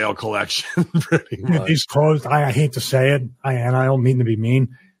lawn sale collection. Pretty much. These clothes, I hate to say it, and I don't mean to be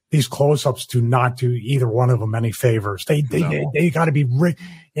mean, these close-ups do not do either one of them any favors. They got to be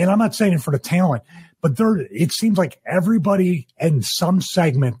and I'm not saying it for the talent, but it seems like everybody in some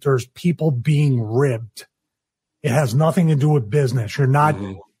segment, there's people being ribbed. It has nothing to do with business. You're not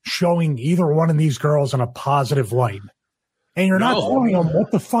showing either one of these girls in a positive light. And you're not telling them,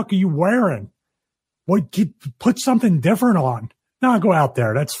 what the fuck are you wearing? Put something different on. No, go out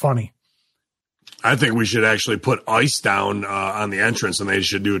there. That's funny. I think we should actually put ice down on the entrance, and they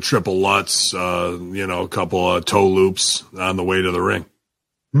should do a triple Lutz, a couple of toe loops on the way to the ring.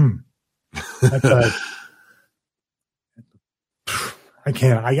 I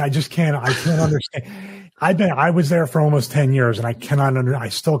can't. I just can't. I can't understand. I was there for almost 10 years, and I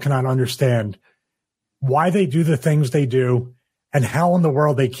still cannot understand why they do the things they do, and how in the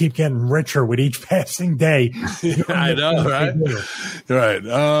world they keep getting richer with each passing day. I know, right?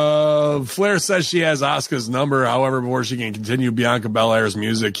 Right. Flair says she has Asuka's number. However, before she can continue Bianca Belair's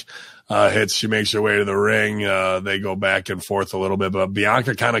music hits, she makes her way to the ring. They go back and forth a little bit, but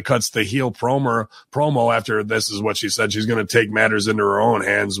Bianca kind of cuts the heel promo after this is what she said. She's going to take matters into her own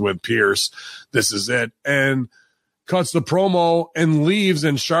hands with Pierce. This is it. And cuts the promo and leaves,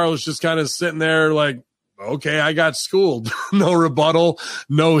 and Charlotte's just kind of sitting there like, okay, I got schooled. No rebuttal,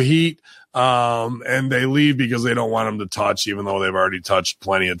 no heat. And they leave because they don't want him to touch, even though they've already touched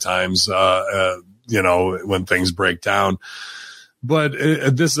plenty of times, when things break down. But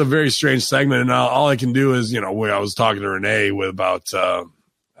this is a very strange segment. And all I can do is, I was talking to Renee about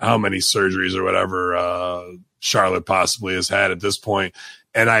how many surgeries or whatever Charlotte possibly has had at this point.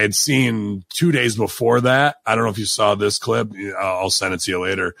 And I had seen 2 days before that. I don't know if you saw this clip. I'll send it to you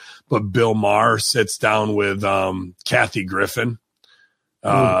later. But Bill Maher sits down with Kathy Griffin.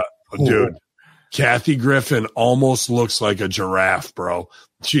 Dude, Kathy Griffin almost looks like a giraffe, bro.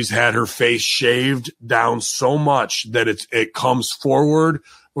 She's had her face shaved down so much that it comes forward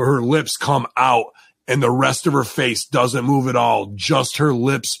where her lips come out and the rest of her face doesn't move at all. Just her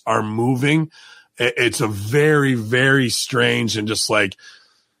lips are moving. It's a very, very strange and just like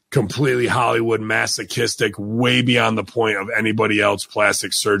completely Hollywood masochistic, way beyond the point of anybody else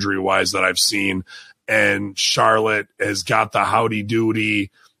plastic surgery wise that I've seen. And Charlotte has got the howdy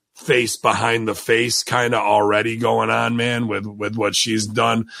doody face behind the face kind of already going on, man, with what she's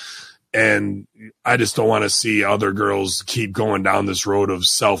done. And I just don't want to see other girls keep going down this road of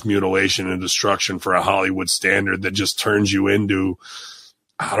self-mutilation and destruction for a Hollywood standard that just turns you into,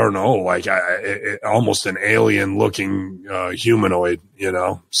 I don't know, like almost an alien looking humanoid,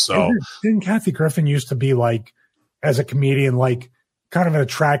 So didn't Kathy Griffin used to be like, as a comedian, like kind of an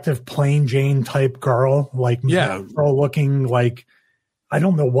attractive plain Jane type girl, like girl looking, like I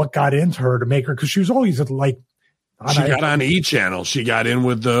don't know what got into her to make her, because she was always like. She got on E! Channel. She got in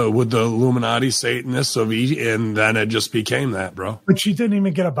with the Illuminati Satanists of E! And then it just became that, bro. But she didn't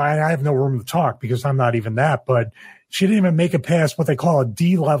even get a buy. I have no room to talk because I'm not even that. But she didn't even make it past what they call a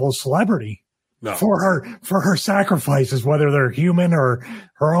D-level celebrity. No. For her sacrifices, whether they're human or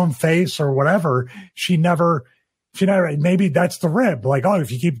her own face or whatever. She never. Maybe that's the rib. Like, oh,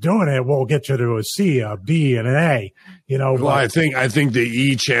 if you keep doing it, we'll get you to a C, a B, and an A. Well, I think the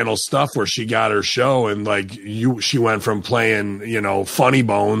E! Channel stuff where she got her show and like she went from playing, Funny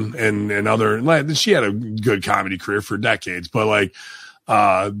Bone and other. Like, she had a good comedy career for decades, but like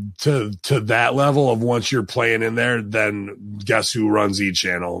to that level of once you're playing in there, then guess who runs E!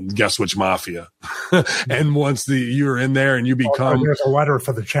 Channel? Guess which mafia? And once you're in there and you become, there's a letter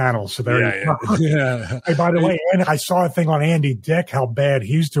for the channel. So there you go. Yeah. Hey, by the way, and I saw a thing on Andy Dick how bad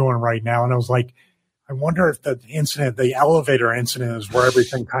he's doing right now, and I was like, I wonder if the elevator incident is where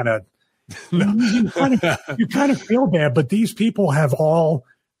everything kind of, you kind of feel bad, but these people have all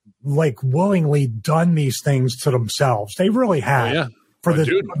like willingly done these things to themselves. They really have. Yeah.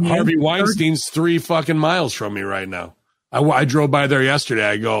 Dude, Harvey Weinstein's 3 fucking miles from me right now. I drove by there yesterday.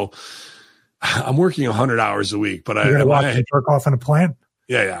 I go, I'm working 100 hours a week, but You're gonna watch him jerk off in a plant.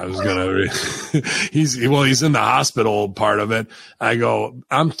 Yeah, I was gonna. He's in the hospital part of it. I go,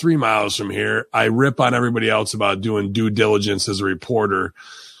 I'm 3 miles from here. I rip on everybody else about doing due diligence as a reporter.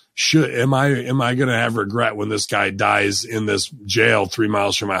 Am I gonna have regret when this guy dies in this jail 3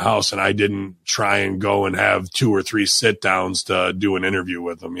 miles from my house and I didn't try and go and have 2 or 3 sit downs to do an interview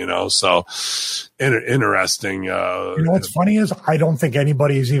with him? So interesting. What's funny is I don't think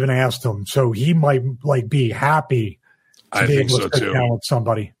anybody's even asked him, so he might like be happy. I think so too. Down with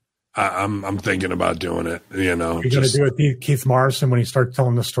somebody. I'm thinking about doing it. You're going to do it, Keith Morrison, when he starts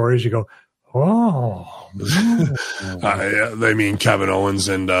telling the stories. You go, oh. They mean Kevin Owens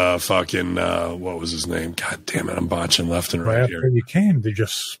and fucking what was his name? God damn it, I'm botching left and right here. You came, did you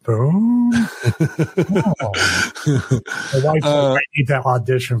spoon? My wife said I need to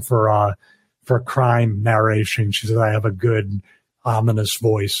audition for crime narration. She says I have a good ominous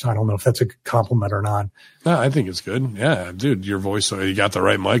voice. I don't know if that's a compliment or not. No, I think it's good. Yeah, dude, your voice, you got the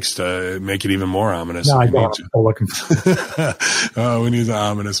right mics to make it even more ominous. No, I don't. I'm looking for we need the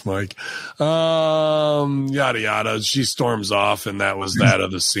ominous mic. Yada, yada. She storms off, and that was that of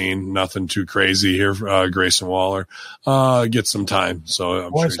the scene. Nothing too crazy here. Grayson Waller gets some time. So I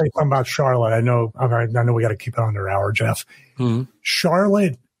want to say something about Charlotte. I know we got to keep it under an hour, Jeff. Mm-hmm.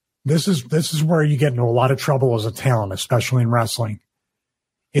 Charlotte, This is where you get into a lot of trouble as a talent, especially in wrestling,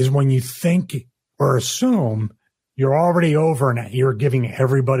 is when you think or assume you're already over and you're giving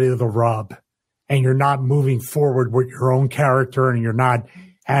everybody the rub and you're not moving forward with your own character and you're not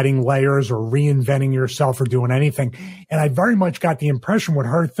adding layers or reinventing yourself or doing anything. And I very much got the impression what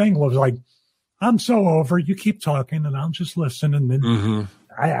her thing was like, I'm so over, you keep talking and I'll just listen. And then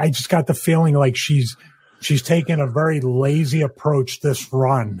I just got the feeling like she's taken a very lazy approach this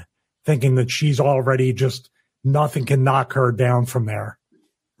run, thinking that she's already just nothing can knock her down from there.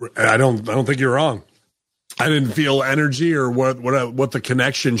 I don't think you're wrong. I didn't feel energy or what the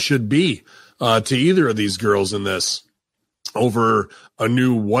connection should be to either of these girls in this over a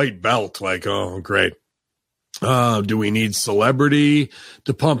new white belt. Like, oh, great. Do we need celebrity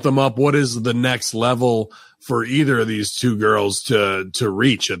to pump them up? What is the next level for either of these two girls to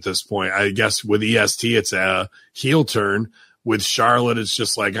reach at this point? I guess with EST, it's a heel turn. With Charlotte, it's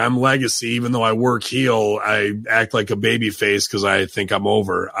just like, I'm legacy. Even though I work heel, I act like a baby face because I think I'm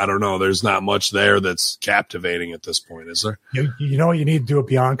over. I don't know. There's not much there that's captivating at this point, is there? You know what you need to do with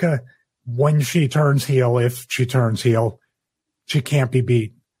Bianca? When she turns heel, if she turns heel, she can't be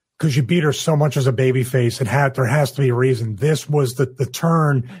beat because you beat her so much as a baby face. There has to be a reason. This was the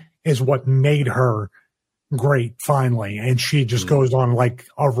turn is what made her great finally. And she just goes on like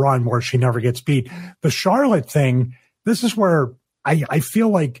a run where she never gets beat. The Charlotte thing, this is where I feel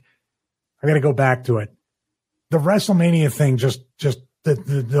like I got to go back to it. The WrestleMania thing, just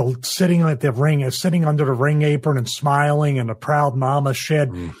the sitting at the ring, sitting under the ring apron and smiling and a proud mama shit.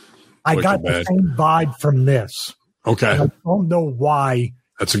 I got the same vibe from this. Okay. I don't know why.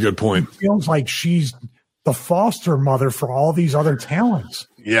 That's a good point. It feels like she's the foster mother for all these other talents.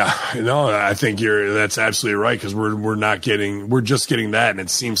 Yeah, no, I think that's absolutely right because we're just getting that, and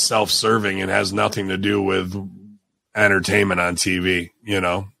it seems self-serving and has nothing to do with entertainment on TV. You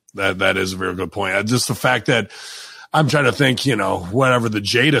know, that is a very good point. Just the fact that I'm trying to think, you know, whatever the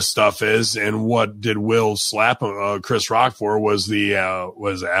Jada stuff is, and what did Will slap Chris Rock for was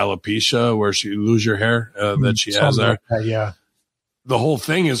alopecia, where she lose your hair that she has there. Like that, yeah. The whole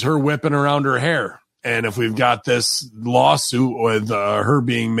thing is her whipping around her hair. And if we've got this lawsuit with her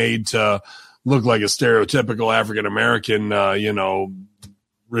being made to look like a stereotypical African-American,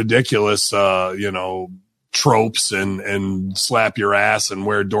 ridiculous, tropes and slap your ass and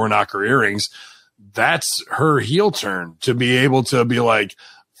wear door knocker earrings, that's her heel turn to be able to be like,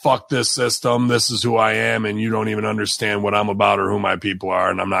 fuck this system. This is who I am. And you don't even understand what I'm about or who my people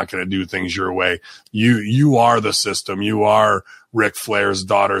are. And I'm not going to do things your way. You are the system. You are Ric Flair's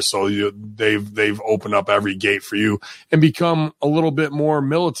daughter. So they've opened up every gate for you and become a little bit more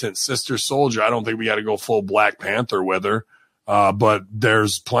militant sister soldier. I don't think we got to go full Black Panther with her. But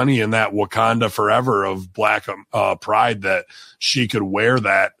there's plenty in that Wakanda forever of black pride that she could wear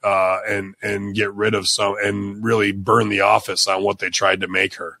that and get rid of some and really burn the office on what they tried to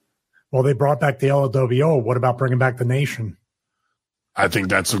make her. Well, they brought back the LWO. What about bringing back the Nation? I think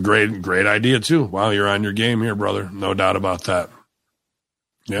that's a great idea too. Wow, you're on your game here, brother. No doubt about that.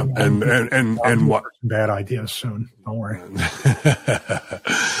 Yeah, and what bad ideas soon. Don't worry.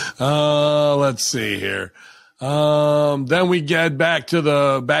 Let's see here. Then we get back to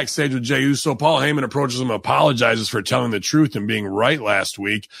the backstage with Jey Uso. Paul Heyman approaches him, apologizes for telling the truth and being right last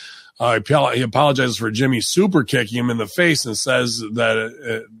week. He apologizes for Jimmy super kicking him in the face and says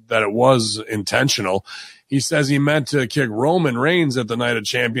that it was intentional. He says he meant to kick Roman Reigns at the Night of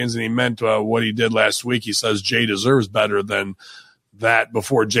Champions, and he meant what he did last week. He says Jey deserves better than that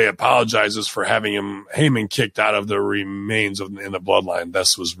before Jey apologizes for having Heyman kicked out of the remains in the bloodline.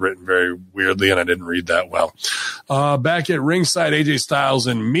 This was written very weirdly, and I didn't read that well. Back at ringside, AJ Styles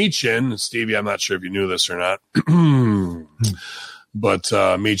and Michin. Stevie, I'm not sure if you knew this or not, but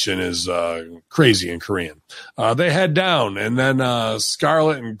Michin is crazy in Korean. They head down, and then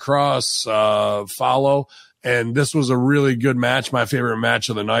Scarlett and Kross follow. And this was a really good match, my favorite match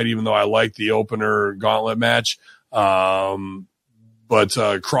of the night, even though I liked the opener gauntlet match. But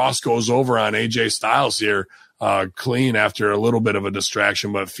Kross goes over on AJ Styles here clean after a little bit of a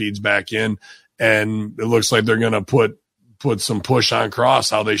distraction, but feeds back in. And it looks like they're going to put some push on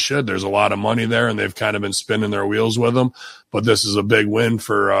Kross, how they should. There's a lot of money there, and they've kind of been spinning their wheels with him. But this is a big win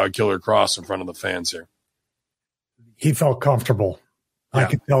for Killer Kross in front of the fans here. He felt comfortable. Yeah. I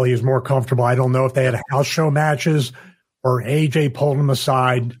could tell he was more comfortable. I don't know if they had house show matches or AJ pulled him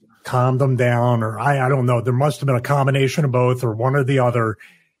aside, calmed him down, or I don't know. There must have been a combination of both or one or the other,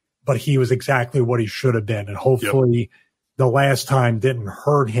 but he was exactly what he should have been. And hopefully the last time didn't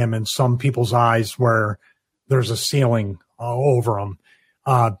hurt him in some people's eyes where there's a ceiling over him.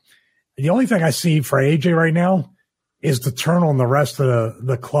 The only thing I see for AJ right now is to turn on the rest of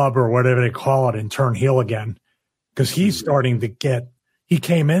the club or whatever they call it and turn heel again. Because he's starting to he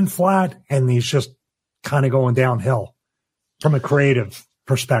came in flat and he's just kind of going downhill from a creative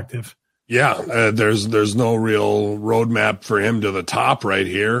perspective. Yeah, there's no real roadmap for him to the top right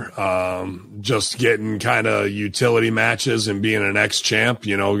here. Just getting kind of utility matches and being an ex-champ.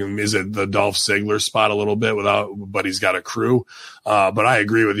 Is it the Dolph Ziggler spot a little bit but he's got a crew. But I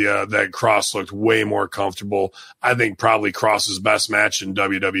agree with you that Kross looked way more comfortable. I think probably Kross's best match in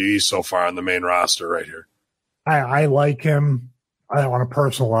WWE so far on the main roster right here. I like him. On a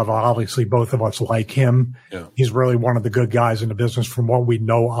personal level, obviously both of us like him. Yeah. He's really one of the good guys in the business from what we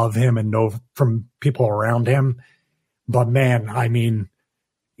know of him and know from people around him. But man, I mean,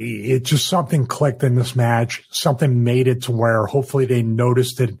 it just something clicked in this match. Something made it to where hopefully they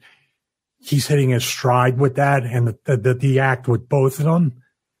noticed that he's hitting his stride with that and the act with both of them.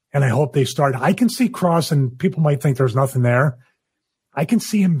 And I hope they start. I can see Kross, and people might think there's nothing there. I can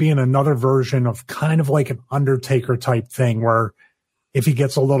see him being another version of kind of like an Undertaker type thing where if he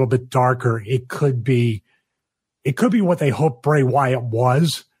gets a little bit darker, it could be what they hope Bray Wyatt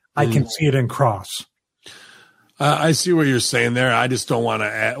was. I can see it in Kross. I see what you're saying there. I just don't want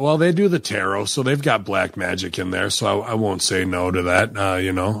to add. Well, they do the tarot, so they've got black magic in there. So I won't say no to that.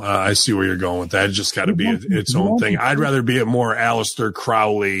 I see where you're going with that. It's just got to be its own thing. I'd rather be a more Aleister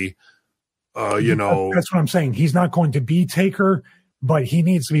Crowley. That's what I'm saying. He's not going to be Taker, but he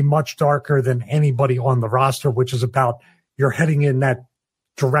needs to be much darker than anybody on the roster, which is about. You're heading in that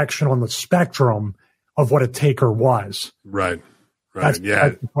direction on the spectrum of what a Taker was. Right. That's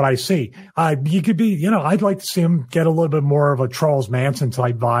what I see. He could be, I'd like to see him get a little bit more of a Charles Manson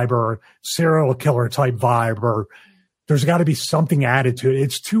type vibe or serial killer type vibe, or there's got to be something added to it.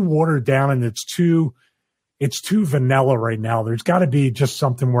 It's too watered down and it's too vanilla right now. There's got to be just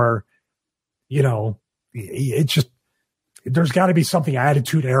something where, there's got to be something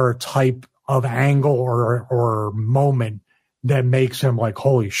attitude error type of angle or moment that makes him like,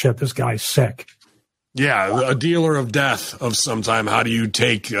 holy shit, this guy's sick. Yeah, a dealer of death of some time. How do you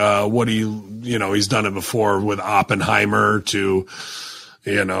take what he's done it before with Oppenheimer to,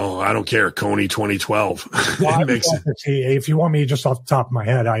 I don't care, Coney 2012. Well, if you want me just off the top of my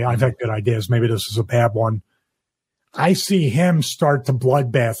head, I've had good ideas. Maybe this is a bad one. I see him start to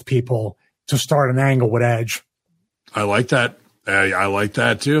bloodbath people to start an angle with Edge. I like that. I like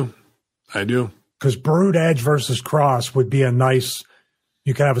that too. I do. Because Brood Edge versus Kross would be a nice,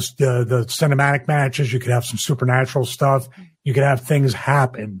 you could have the cinematic matches, you could have some supernatural stuff, you could have things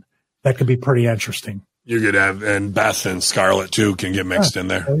happen that could be pretty interesting. You could have, and Beth and Scarlett too can get mixed in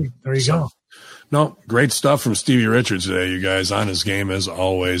there. There you go. No, great stuff from Stevie Richards today, you guys, on his game as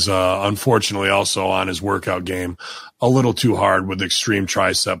always. Unfortunately, also on his workout game, a little too hard with extreme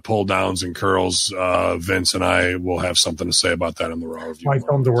tricep pull downs and curls. Vince and I will have something to say about that in the Raw review. I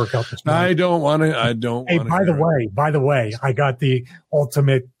told him to work out this morning. I don't want to. Hey, by the way, I got the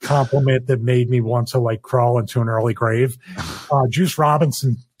ultimate compliment that made me want to crawl into an early grave. Juice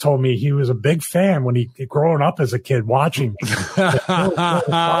Robinson told me he was a big fan when he growing up as a kid watching.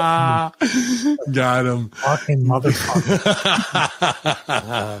 Got him. Fucking motherfucker.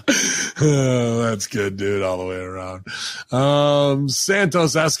 Oh, that's good, dude, all the way around.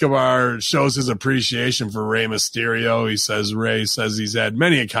 Santos Escobar shows his appreciation for Rey Mysterio. Ray says he's had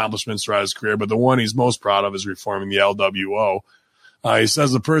many accomplishments throughout his career, but the one he's most proud of is reforming the LWO. He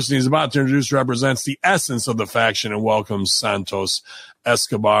says the person he's about to introduce represents the essence of the faction and welcomes Santos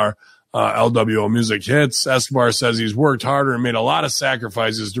Escobar. LWO music hits. Escobar says he's worked harder and made a lot of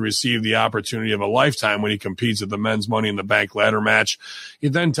sacrifices to receive the opportunity of a lifetime when he competes at the men's Money in the Bank ladder match. He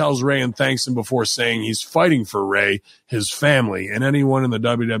then tells Ray and thanks him before saying he's fighting for Ray, his family, and anyone in the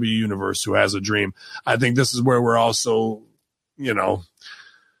WWE universe who has a dream. I think this is where we're also,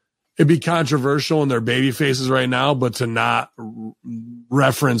 it'd be controversial in their baby faces right now, but to not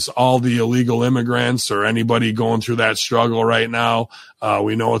reference all the illegal immigrants or anybody going through that struggle right now.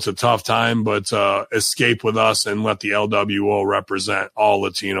 We know it's a tough time, but escape with us and let the LWO represent all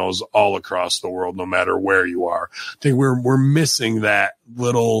Latinos all across the world, no matter where you are. I think we're missing that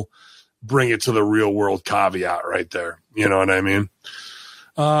little bring it to the real world caveat right there. You know what I mean?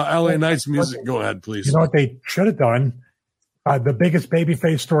 LA Knights music. Go ahead, please. You know what they should have done? The biggest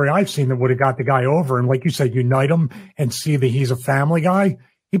babyface story I've seen that would have got the guy over, and like you said, unite him and see that he's a family guy.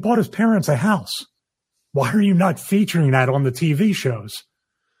 He bought his parents a house. Why are you not featuring that on the TV shows?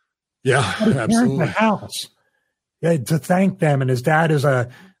 Yeah, absolutely. A house. Yeah, to thank them, and his dad is I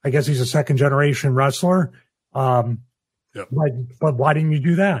guess he's a second generation wrestler. Yep. But why didn't you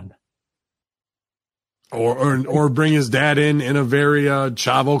do that? Or bring his dad in a very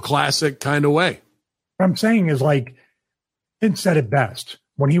Chavo classic kind of way. What I'm saying is Vince said it best.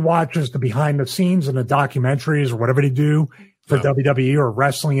 When he watches the behind the scenes and the documentaries or whatever they do for WWE or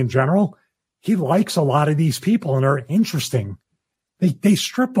wrestling in general, he likes a lot of these people and they're interesting. they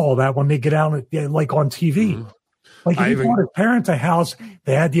strip all that when they get out like on TV. Mm-hmm. Like if you bought his parents a house,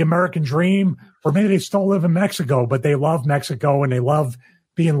 they had the American dream, or maybe they still live in Mexico, but they love Mexico and they love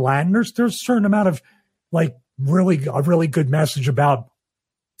being Latin. There's a certain amount of like a really good message about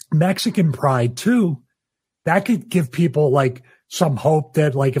Mexican pride too. That could give people like some hope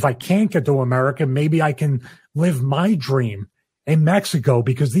that like if I can't get to America, maybe I can live my dream in Mexico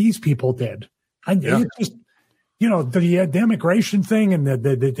because these people did. It's just, the immigration thing and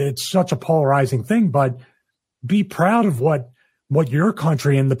it's such a polarizing thing, but be proud of what your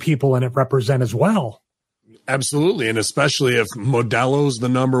country and the people in it represent as well. Absolutely. And especially if Modelo's the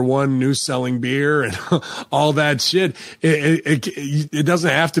number one new selling beer and all that shit, it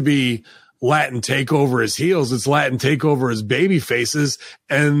doesn't have to be Latin take over his heels. It's Latin take over his baby faces.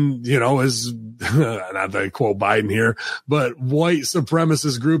 And, as not that I quote Biden here, but white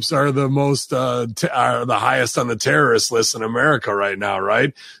supremacist groups are the most, are the highest on the terrorist list in America right now.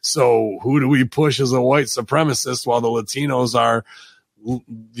 Right. So who do we push as a white supremacist while the Latinos are,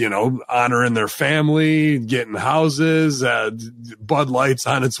 honoring their family, getting houses, Bud Light's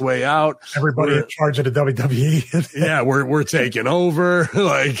on its way out. Everybody in charge of the WWE. Yeah, we're taking over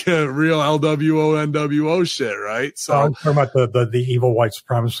like real LWO, NWO shit, right? So I'm talking about the evil white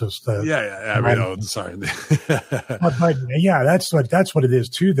supremacists. Sorry. but yeah, that's what it is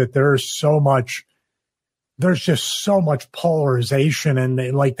too. That there's just so much polarization,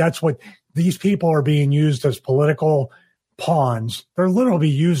 and like that's what these people are being used as political pawns. They're literally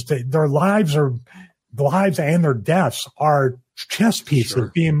used. Their lives and their deaths are chess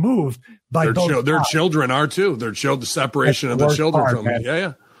pieces being moved by their children are too. Their the separation of the children from it.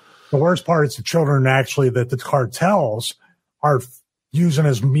 Yeah. The worst part is the children actually that the cartels are using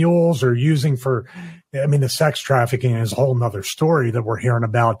as mules or using for. I mean, the sex trafficking is a whole nother story that we're hearing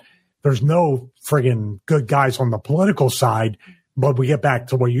about. There's no friggin' good guys on the political side, but we get back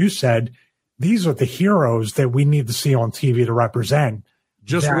to what you said. These are the heroes that we need to see on TV to represent.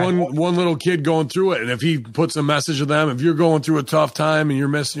 Just one little kid going through it. And if he puts a message to them, if you're going through a tough time and you're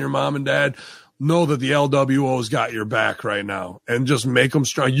missing your mom and dad, know that the LWO's got your back right now. And just make them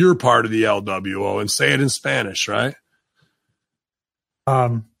strong. You're part of the LWO and say it in Spanish, right?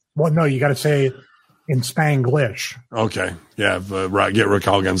 Well, no, you got to say it in Spanglish. Okay. Yeah. Get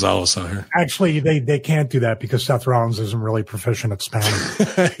Raquel Gonzalez out here. Actually, they can't do that because Seth Rollins isn't really proficient at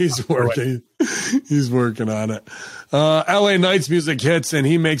Spanish. He's working. He's working on it. LA Knight's music hits and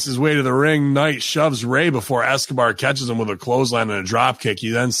he makes his way to the ring. Knight shoves Ray before Escobar catches him with a clothesline and a drop kick. He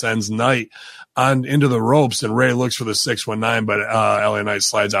then sends Knight on into the ropes and Ray looks for the 619, but LA Knight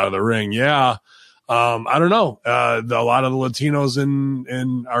slides out of the ring. Yeah. I don't know. A lot of the Latinos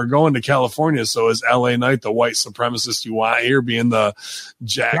are going to California. So is LA Knight the white supremacist you want here, being the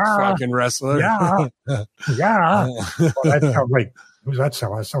fucking wrestler? Yeah. Yeah. Well, that sounds like, who's that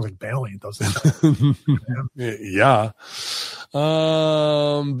sound? That sounds like Bailey, doesn't it? Yeah.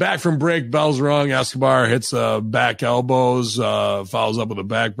 Back from break, bell's rung. Escobar hits back elbows, follows up with a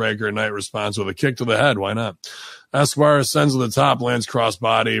backbreaker. Knight responds with a kick to the head. Why not? Escobar ascends to the top, lands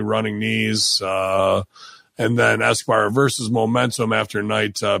crossbody, running knees, and then Escobar reverses momentum after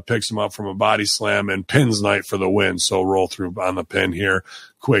Knight picks him up from a body slam and pins Knight for the win. So roll through on the pin here.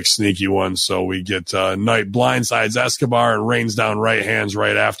 Quick, sneaky one. So we get Knight blindsides Escobar and rains down right hands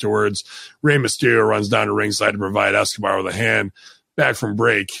right afterwards. Rey Mysterio runs down to ringside to provide Escobar with a hand. Back from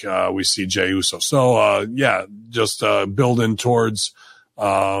break, we see Jey Uso. So, just building towards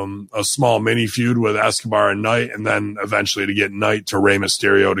a small mini feud with Escobar and Knight, and then eventually to get Knight to Rey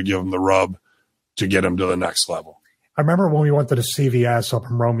Mysterio to give him the rub to get him to the next level. I remember when we went to the CVS up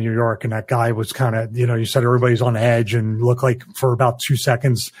in Rome, New York, and that guy was kind of, you said everybody's on edge and looked like for about 2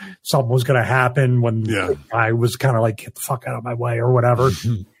 seconds something was going to happen when the guy was kind of like, get the fuck out of my way or whatever.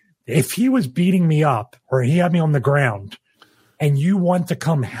 If he was beating me up or he had me on the ground and you want to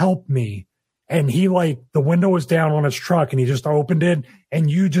come help me, and he the window was down on his truck and he just opened it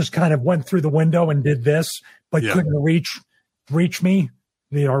and you just kind of went through the window and did this, but couldn't reach me,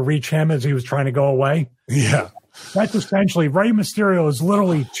 or reach him as he was trying to go away. Yeah. That's essentially Rey Mysterio is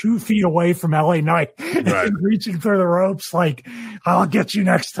literally 2 feet away from LA Knight, right, reaching through the ropes like, I'll get you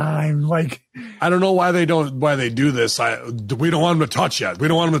next time. Like, I don't know why they do this. We don't want him to touch yet.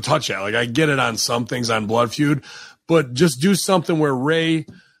 Like, I get it on some things on Blood Feud, but just do something where Ray,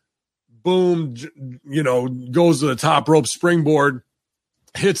 boom, goes to the top rope springboard,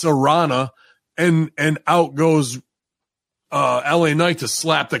 hits a Rana, and out goes LA Knight to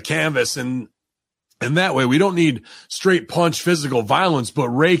slap the canvas. And that way we don't need straight punch physical violence, but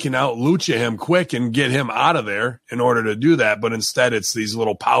Ray can out lucha him quick and get him out of there in order to do that. But instead it's these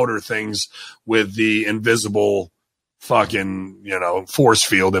little powder things with the invisible fucking, force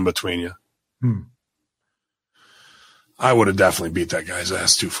field in between you. I would have definitely beat that guy's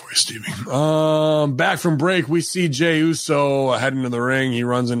ass too for you, Stevie. Back from break, we see Jey Uso heading to the ring. He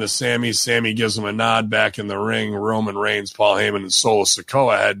runs into Sammy. Sammy gives him a nod back in the ring. Roman Reigns, Paul Heyman, and Solo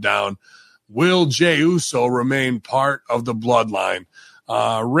Sikoa head down. Will Jey Uso remain part of the bloodline?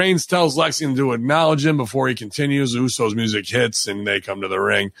 Reigns tells Lexington to acknowledge him before he continues. Uso's music hits, and they come to the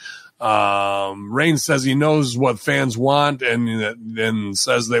ring. Reigns says he knows what fans want and then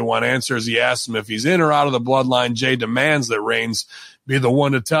says they want answers. He asks him if he's in or out of the bloodline. Jey demands that Reigns be the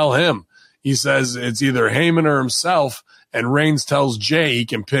one to tell him. He says it's either Heyman or himself, and Reigns tells Jey he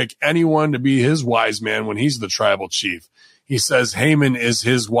can pick anyone to be his wise man when he's the tribal chief. He says Heyman is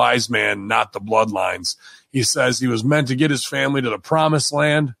his wise man, not the bloodlines. He says he was meant to get his family to the promised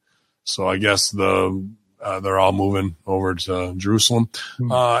land. So I guess they're all moving over to Jerusalem.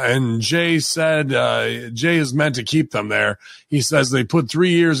 And Jey said Jey is meant to keep them there. He says they put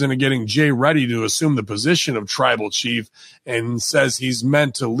 3 years into getting Jey ready to assume the position of tribal chief and says he's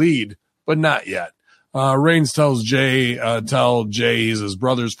meant to lead, but not yet. Reigns tells Jey he's his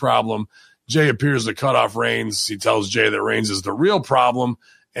brother's problem. Jey appears to cut off Reigns. He tells Jey that Reigns is the real problem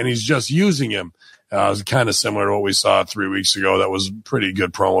and he's just using him. It's kind of similar to what we saw 3 weeks ago. That was pretty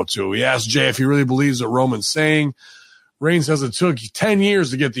good promo, too. He asked Jey if he really believes what Roman's saying. Reigns says it took 10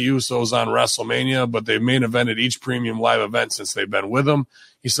 years to get the Usos on WrestleMania, but they've main evented each premium live event since they've been with him.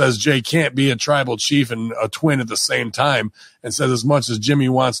 He says Jey can't be a tribal chief and a twin at the same time, and says as much as Jimmy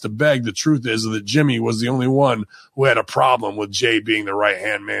wants to beg, the truth is that Jimmy was the only one who had a problem with Jey being the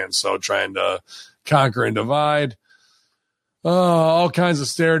right-hand man, so trying to conquer and divide. All kinds of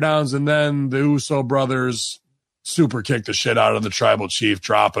stare downs, and then the Uso brothers super kick the shit out of the tribal chief,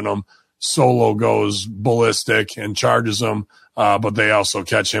 dropping him. Solo goes ballistic and charges him, but they also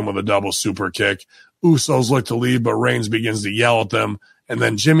catch him with a double super kick. Usos look to leave, but Reigns begins to yell at them, and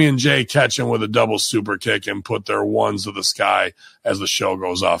then Jimmy and Jey catch him with a double super kick and put their ones to the sky as the show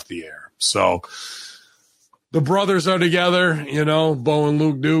goes off the air. So the brothers are together, Bo and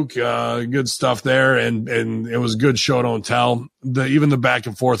Luke Duke, good stuff there. And it was good show, don't tell. Even the back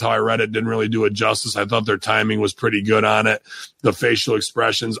and forth, how I read it, didn't really do it justice. I thought their timing was pretty good on it. The facial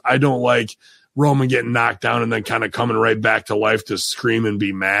expressions. I don't like Roman getting knocked down and then kind of coming right back to life to scream and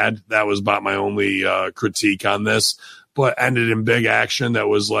be mad. That was about my only critique on this, but ended in big action. That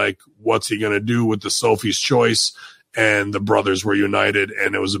was like, what's he going to do with the Sophie's Choice? And the brothers were united,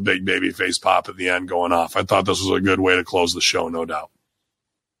 and it was a big baby face pop at the end going off. I thought this was a good way to close the show, no doubt.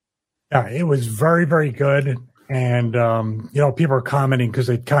 Yeah, it was very, very good. And, people are commenting because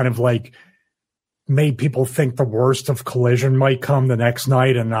it kind of like made people think the worst of Collision might come the next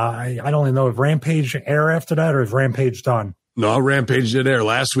night. And I don't even know if Rampage air after that or if Rampage done. No, Rampage did air.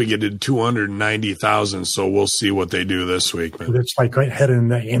 Last week it did 290,000, so we'll see what they do this week, man. It's like heading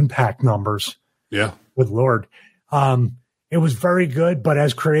the Impact numbers. Yeah. Good Lord. It was very good, but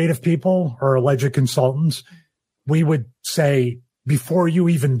as creative people or alleged consultants, we would say, before you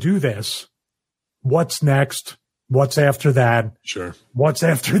even do this, what's next? What's after that? Sure. What's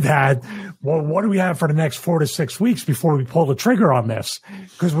after that? Well, what do we have for the next 4 to 6 weeks before we pull the trigger on this?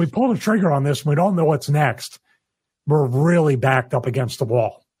 Because we pull the trigger on this and we don't know what's next. We're really backed up against the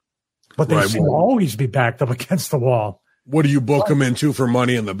wall. But they seem to always be backed up against the wall. What do you book them into for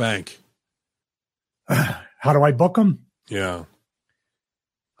Money in the Bank? How do I book them? Yeah.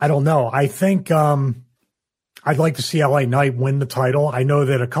 I don't know. I think I'd like to see LA Knight win the title. I know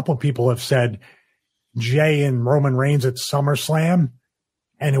that a couple of people have said Jey and Roman Reigns at SummerSlam,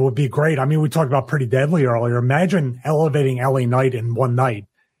 and it would be great. I mean, we talked about Pretty Deadly earlier. Imagine elevating LA Knight in one night,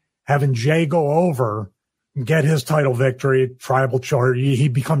 having Jey go over, get his title victory, he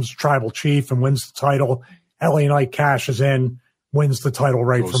becomes tribal chief and wins the title. LA Knight cashes in, wins the title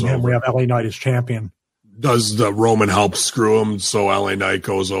right from him. We have LA Knight as champion. Does the Roman help screw him so LA Knight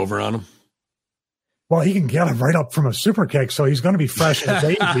goes over on him? Well, he can get him right up from a super kick, so he's going to be fresh as a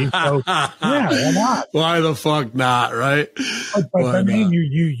baby. So, yeah, why not? Why the fuck not, right? But I mean,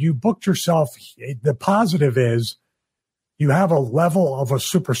 you booked yourself. The positive is you have a level of a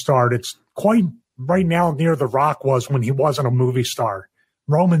superstar that's quite right now near The Rock was when he wasn't a movie star.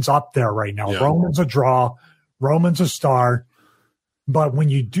 Roman's up there right now. Yeah. Roman's a draw. Roman's a star. But when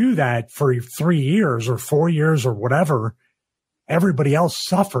you do that for 3 years or 4 years or whatever, everybody else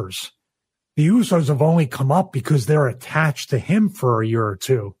suffers. The Usos have only come up because they're attached to him for a year or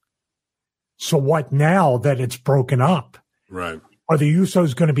two. So what now that it's broken up? Right. Are the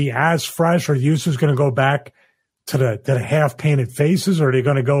Usos going to be as fresh? Are the Usos going to go back to the half-painted faces? Or are they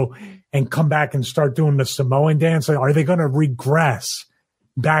going to go and come back and start doing the Samoan dance? Are they going to regress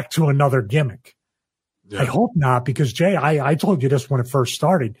back to another gimmick? I hope not, because Jay, I told you this when it first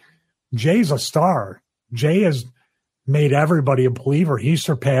started. Jay's a star. Jay has made everybody a believer. He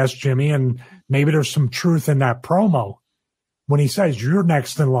surpassed Jimmy, and maybe there's some truth in that promo. When he says you're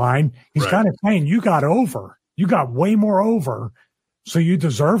next in line, he's kind of saying you got over. You got way more over, so you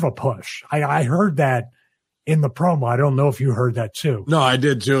deserve a push. I heard that in the promo. I don't know if you heard that too. No, I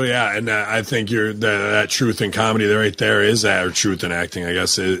did too. Yeah, and I think that truth in comedy right there is that, or truth in acting, I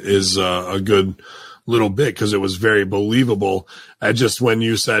guess, is a good little bit, because it was very believable. Just when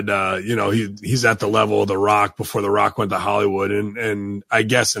you said, he's at the level of The Rock before The Rock went to Hollywood, and I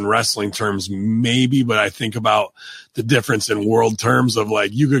guess in wrestling terms, maybe, but I think about the difference in world terms of,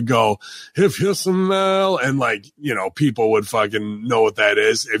 like, you could go, if you smell, and, like, people would fucking know what that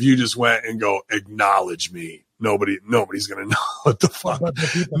is. If you just went and go, acknowledge me, nobody's going to know what the fuck.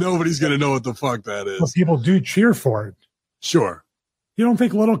 Nobody's going to know what the fuck that is. But people do cheer for it. Sure. You don't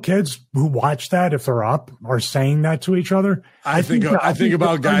think little kids who watch that, if they're up, are saying that to each other? I think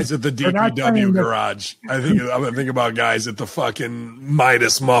about guys at the DPW garage. I think about guys at the fucking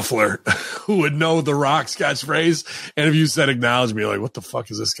Midas muffler who would know the Rock's catchphrase. And if you said acknowledge me, like, what the fuck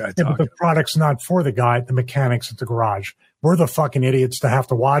is this guy talking about? But the product's not for the guy, the mechanics at the garage. We're the fucking idiots to have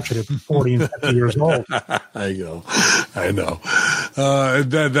to watch it at 40 and 50 years old. I know.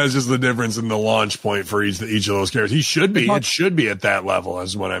 That's just the difference in the launch point for each of those characters. It should be at that level,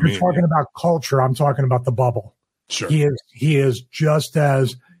 is what I mean. You're talking about culture. I'm talking about the bubble. Sure. He is just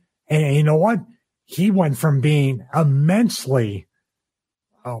as, and you know what? He went from being immensely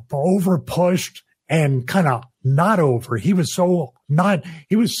over pushed and kind of not over. He was so not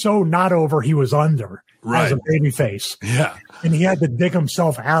over, he was under. Right. As a baby face. Yeah. And he had to dig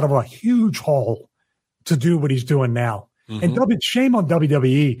himself out of a huge hole to do what he's doing now. Mm-hmm. And shame on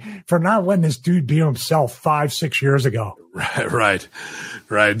WWE for not letting this dude be himself 5-6 years ago. Right.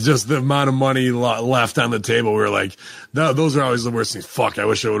 Just the amount of money left on the table. We were like, no, those are always the worst things. Fuck, I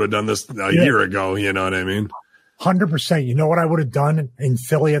wish I would have done this a year ago. You know what I mean? 100%. You know what I would have done in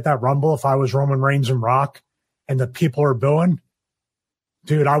Philly at that Rumble if I was Roman Reigns and Rock and the people are booing?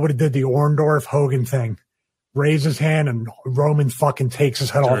 Dude, I would have did the Orndorff Hogan thing. Raise his hand and Roman fucking takes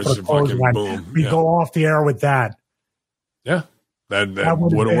his head off the clothesline. We go off the air with that. Yeah. That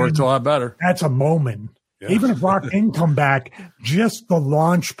would have worked a lot better. That's a moment. Yeah. Even if Rock didn't come back, just the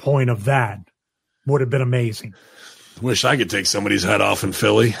launch point of that would have been amazing. Wish I could take somebody's head off in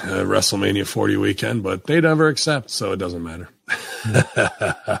Philly, WrestleMania 40 weekend, but they never accept, so it doesn't matter.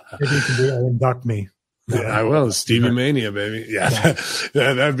 Maybe you can induct me. Yeah, I will. Stevie Mania, baby. Yeah.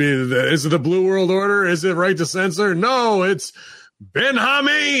 That'd be is it the Blue World Order? Is it right to censor? No, it's Ben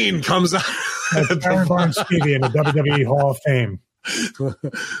Hameen comes out. That's Baron Von Stevie in the WWE Hall of Fame.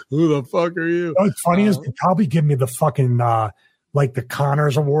 Who the fuck are you? What's funny is they probably give me the fucking like the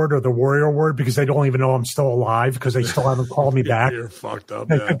Connors Award or the Warrior Award because they don't even know I'm still alive because they still haven't called me back. You're fucked up.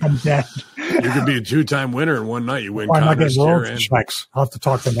 I think I'm dead. You could be a 2-time winner in one night. You win. Why am I getting royalty checks? I'll have to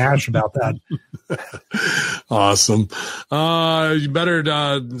talk to Nash about that. Awesome. You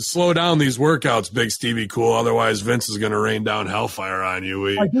better slow down these workouts, Big Stevie Cool. Otherwise, Vince is going to rain down hellfire on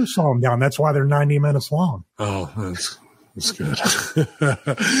you. I do slow them down. That's why they're 90 minutes long. Oh, that's good.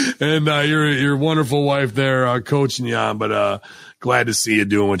 And your wonderful wife there coaching you on, but glad to see you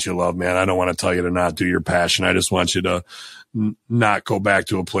doing what you love, man. I don't want to tell you to not do your passion. I just want you to not go back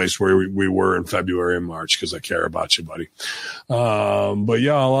to a place where we were in February and March because I care about you, buddy. But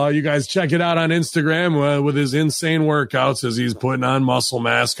y'all, you guys check it out on Instagram with his insane workouts as he's putting on muscle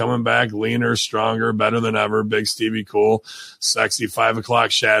mass, coming back leaner, stronger, better than ever. Big Stevie Cool, sexy 5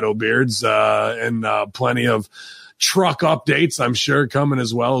 o'clock shadow beards, and plenty of truck updates, I'm sure, coming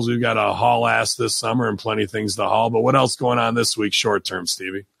as well, as we've got a haul ass this summer and plenty of things to haul. But what else going on this week short term,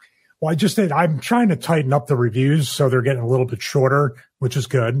 Stevie? Well, I'm trying to tighten up the reviews so they're getting a little bit shorter, which is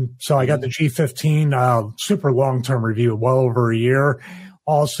good. So I got the G15 super long-term review, well over a year.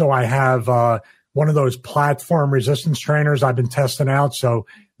 Also, I have one of those platform resistance trainers I've been testing out. So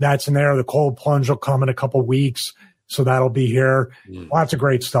that's in there. The cold plunge will come in a couple weeks. So that'll be here. Lots of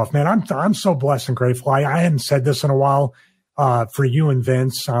great stuff, man. I'm so blessed and grateful. I hadn't said this in a while for you and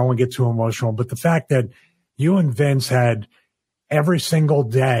Vince. I don't want to get too emotional, but the fact that you and Vince had every single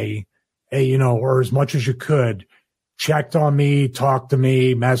day, or as much as you could, checked on me, talked to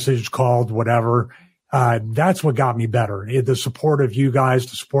me, messaged, called, whatever. That's what got me better. The support of you guys,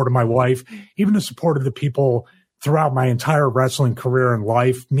 the support of my wife, even the support of the people throughout my entire wrestling career and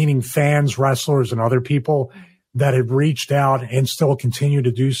life, meaning fans, wrestlers, and other people that had reached out and still continue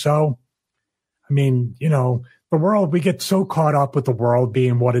to do so. I mean, the world, we get so caught up with the world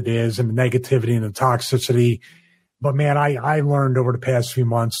being what it is and the negativity and the toxicity. But man, I learned over the past few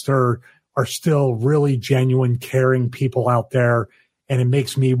months, there are still really genuine, caring people out there. And it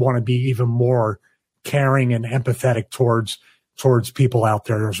makes me want to be even more caring and empathetic towards people out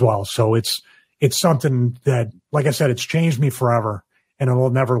there as well. So it's something that, like I said, it's changed me forever, and it will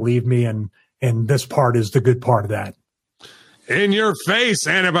never leave me. And this part is the good part of that. In your face,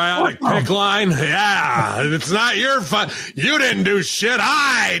 antibiotic pick line. Yeah, it's not your fault. You didn't do shit.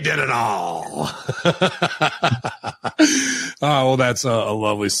 I did it all. Oh, well, that's a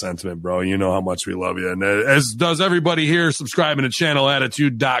lovely sentiment, bro. You know how much we love you. And as does everybody here subscribing to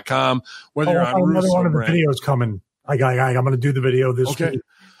channelattitude.com, whether you're on another one of the brand. videos coming. I'm going to do the video this week.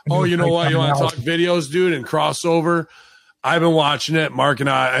 Oh, you know what? You want to talk videos, dude, and crossover? I've been watching it. Mark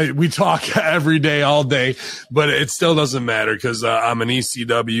and we talk every day, all day, but it still doesn't matter because I'm an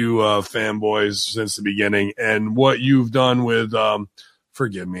ECW fanboy since the beginning. And what you've done with,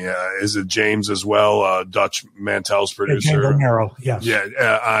 forgive me, is it James as well? Dutch Mantel's producer. Yes.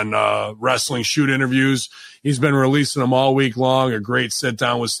 Yeah, on wrestling shoot interviews. He's been releasing them all week long. A great sit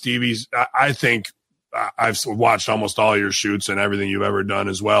down with Stevie. I think I've watched almost all your shoots and everything you've ever done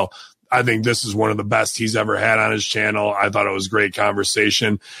as well. I think this is one of the best he's ever had on his channel. I thought it was great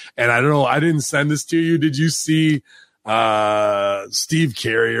conversation. And I don't know, I didn't send this to you. Did you see Steve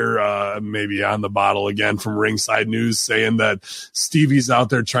Carrier maybe on the bottle again from Ringside News saying that Stevie's out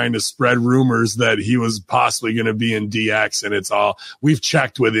there trying to spread rumors that he was possibly going to be in DX, and it's all, we've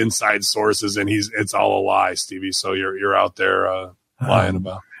checked with inside sources and it's all a lie, Stevie. So you're out there lying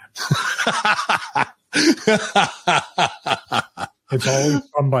about. It's always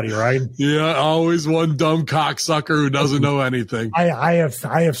somebody, right? Yeah, always one dumb cocksucker who doesn't know anything. I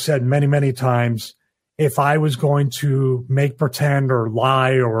have said many, many times, if I was going to make pretend or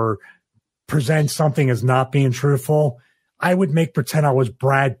lie or present something as not being truthful, I would make pretend I was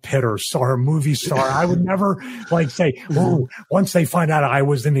Brad Pitt or a movie star. I would never say, oh, once they find out I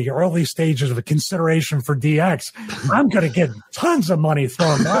was in the early stages of a consideration for DX, I'm going to get tons of money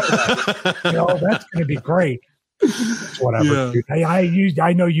thrown my way. That's going to be great. Whatever. Yeah.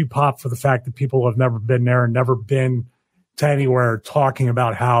 I know you pop for the fact that people have never been there and never been to anywhere talking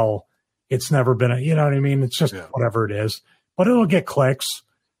about how it's never been you know what I mean? It's just whatever it is. But it'll get clicks.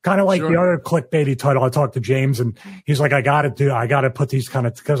 Kind of like the other clickbaity title. I talked to James and he's like, I got to put these kind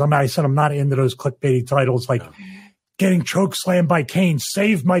of, because I said I'm not into those clickbaity titles like getting choke slammed by Kane,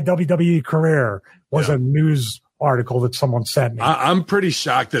 saved my WWE career was a news article that someone sent me. I'm pretty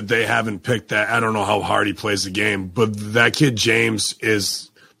shocked that they haven't picked that. I don't know how hard he plays the game, but that kid James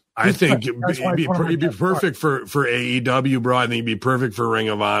is, I think he'd be perfect for AEW, bro. I think he'd be perfect for Ring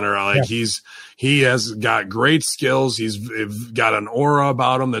of Honor. He has got great skills. He's got an aura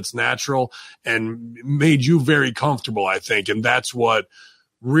about him that's natural and made you very comfortable, I think. And that's what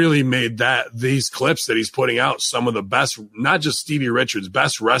really made these clips that he's putting out some of the best, not just Stevie Richards,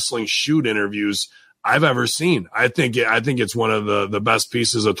 best wrestling shoot interviews I've ever seen. I think it's one of the best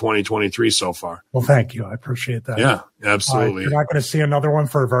pieces of 2023 so far. Well, thank you. I appreciate that. Yeah, absolutely. You're not going to see another one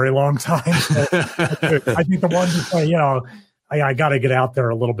for a very long time. So I think the ones that I got to get out there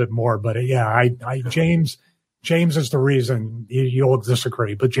a little bit more. But James is the reason. You'll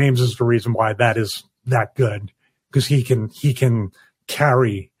disagree, but James is the reason why that is that good, because he can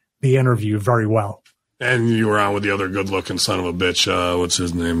carry the interview very well. And you were on with the other good-looking son of a bitch. What's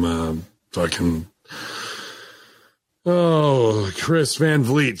his name? Chris Van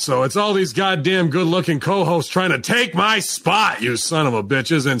Vliet. So it's all these goddamn good-looking co-hosts trying to take my spot, you son of a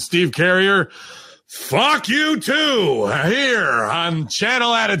bitches. And Steve Carrier, fuck you too, here on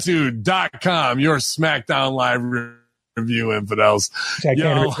channelattitude.com, your SmackDown Live review infidels.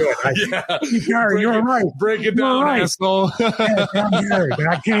 You're right. Break it down, asshole.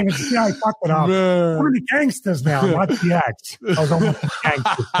 I can't even see I fucked it up. We're the gangsters now, not the X. I was almost the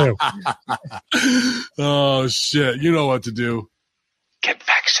gangsters too. Oh shit. You know what to do. Get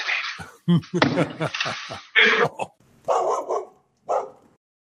vaccinated.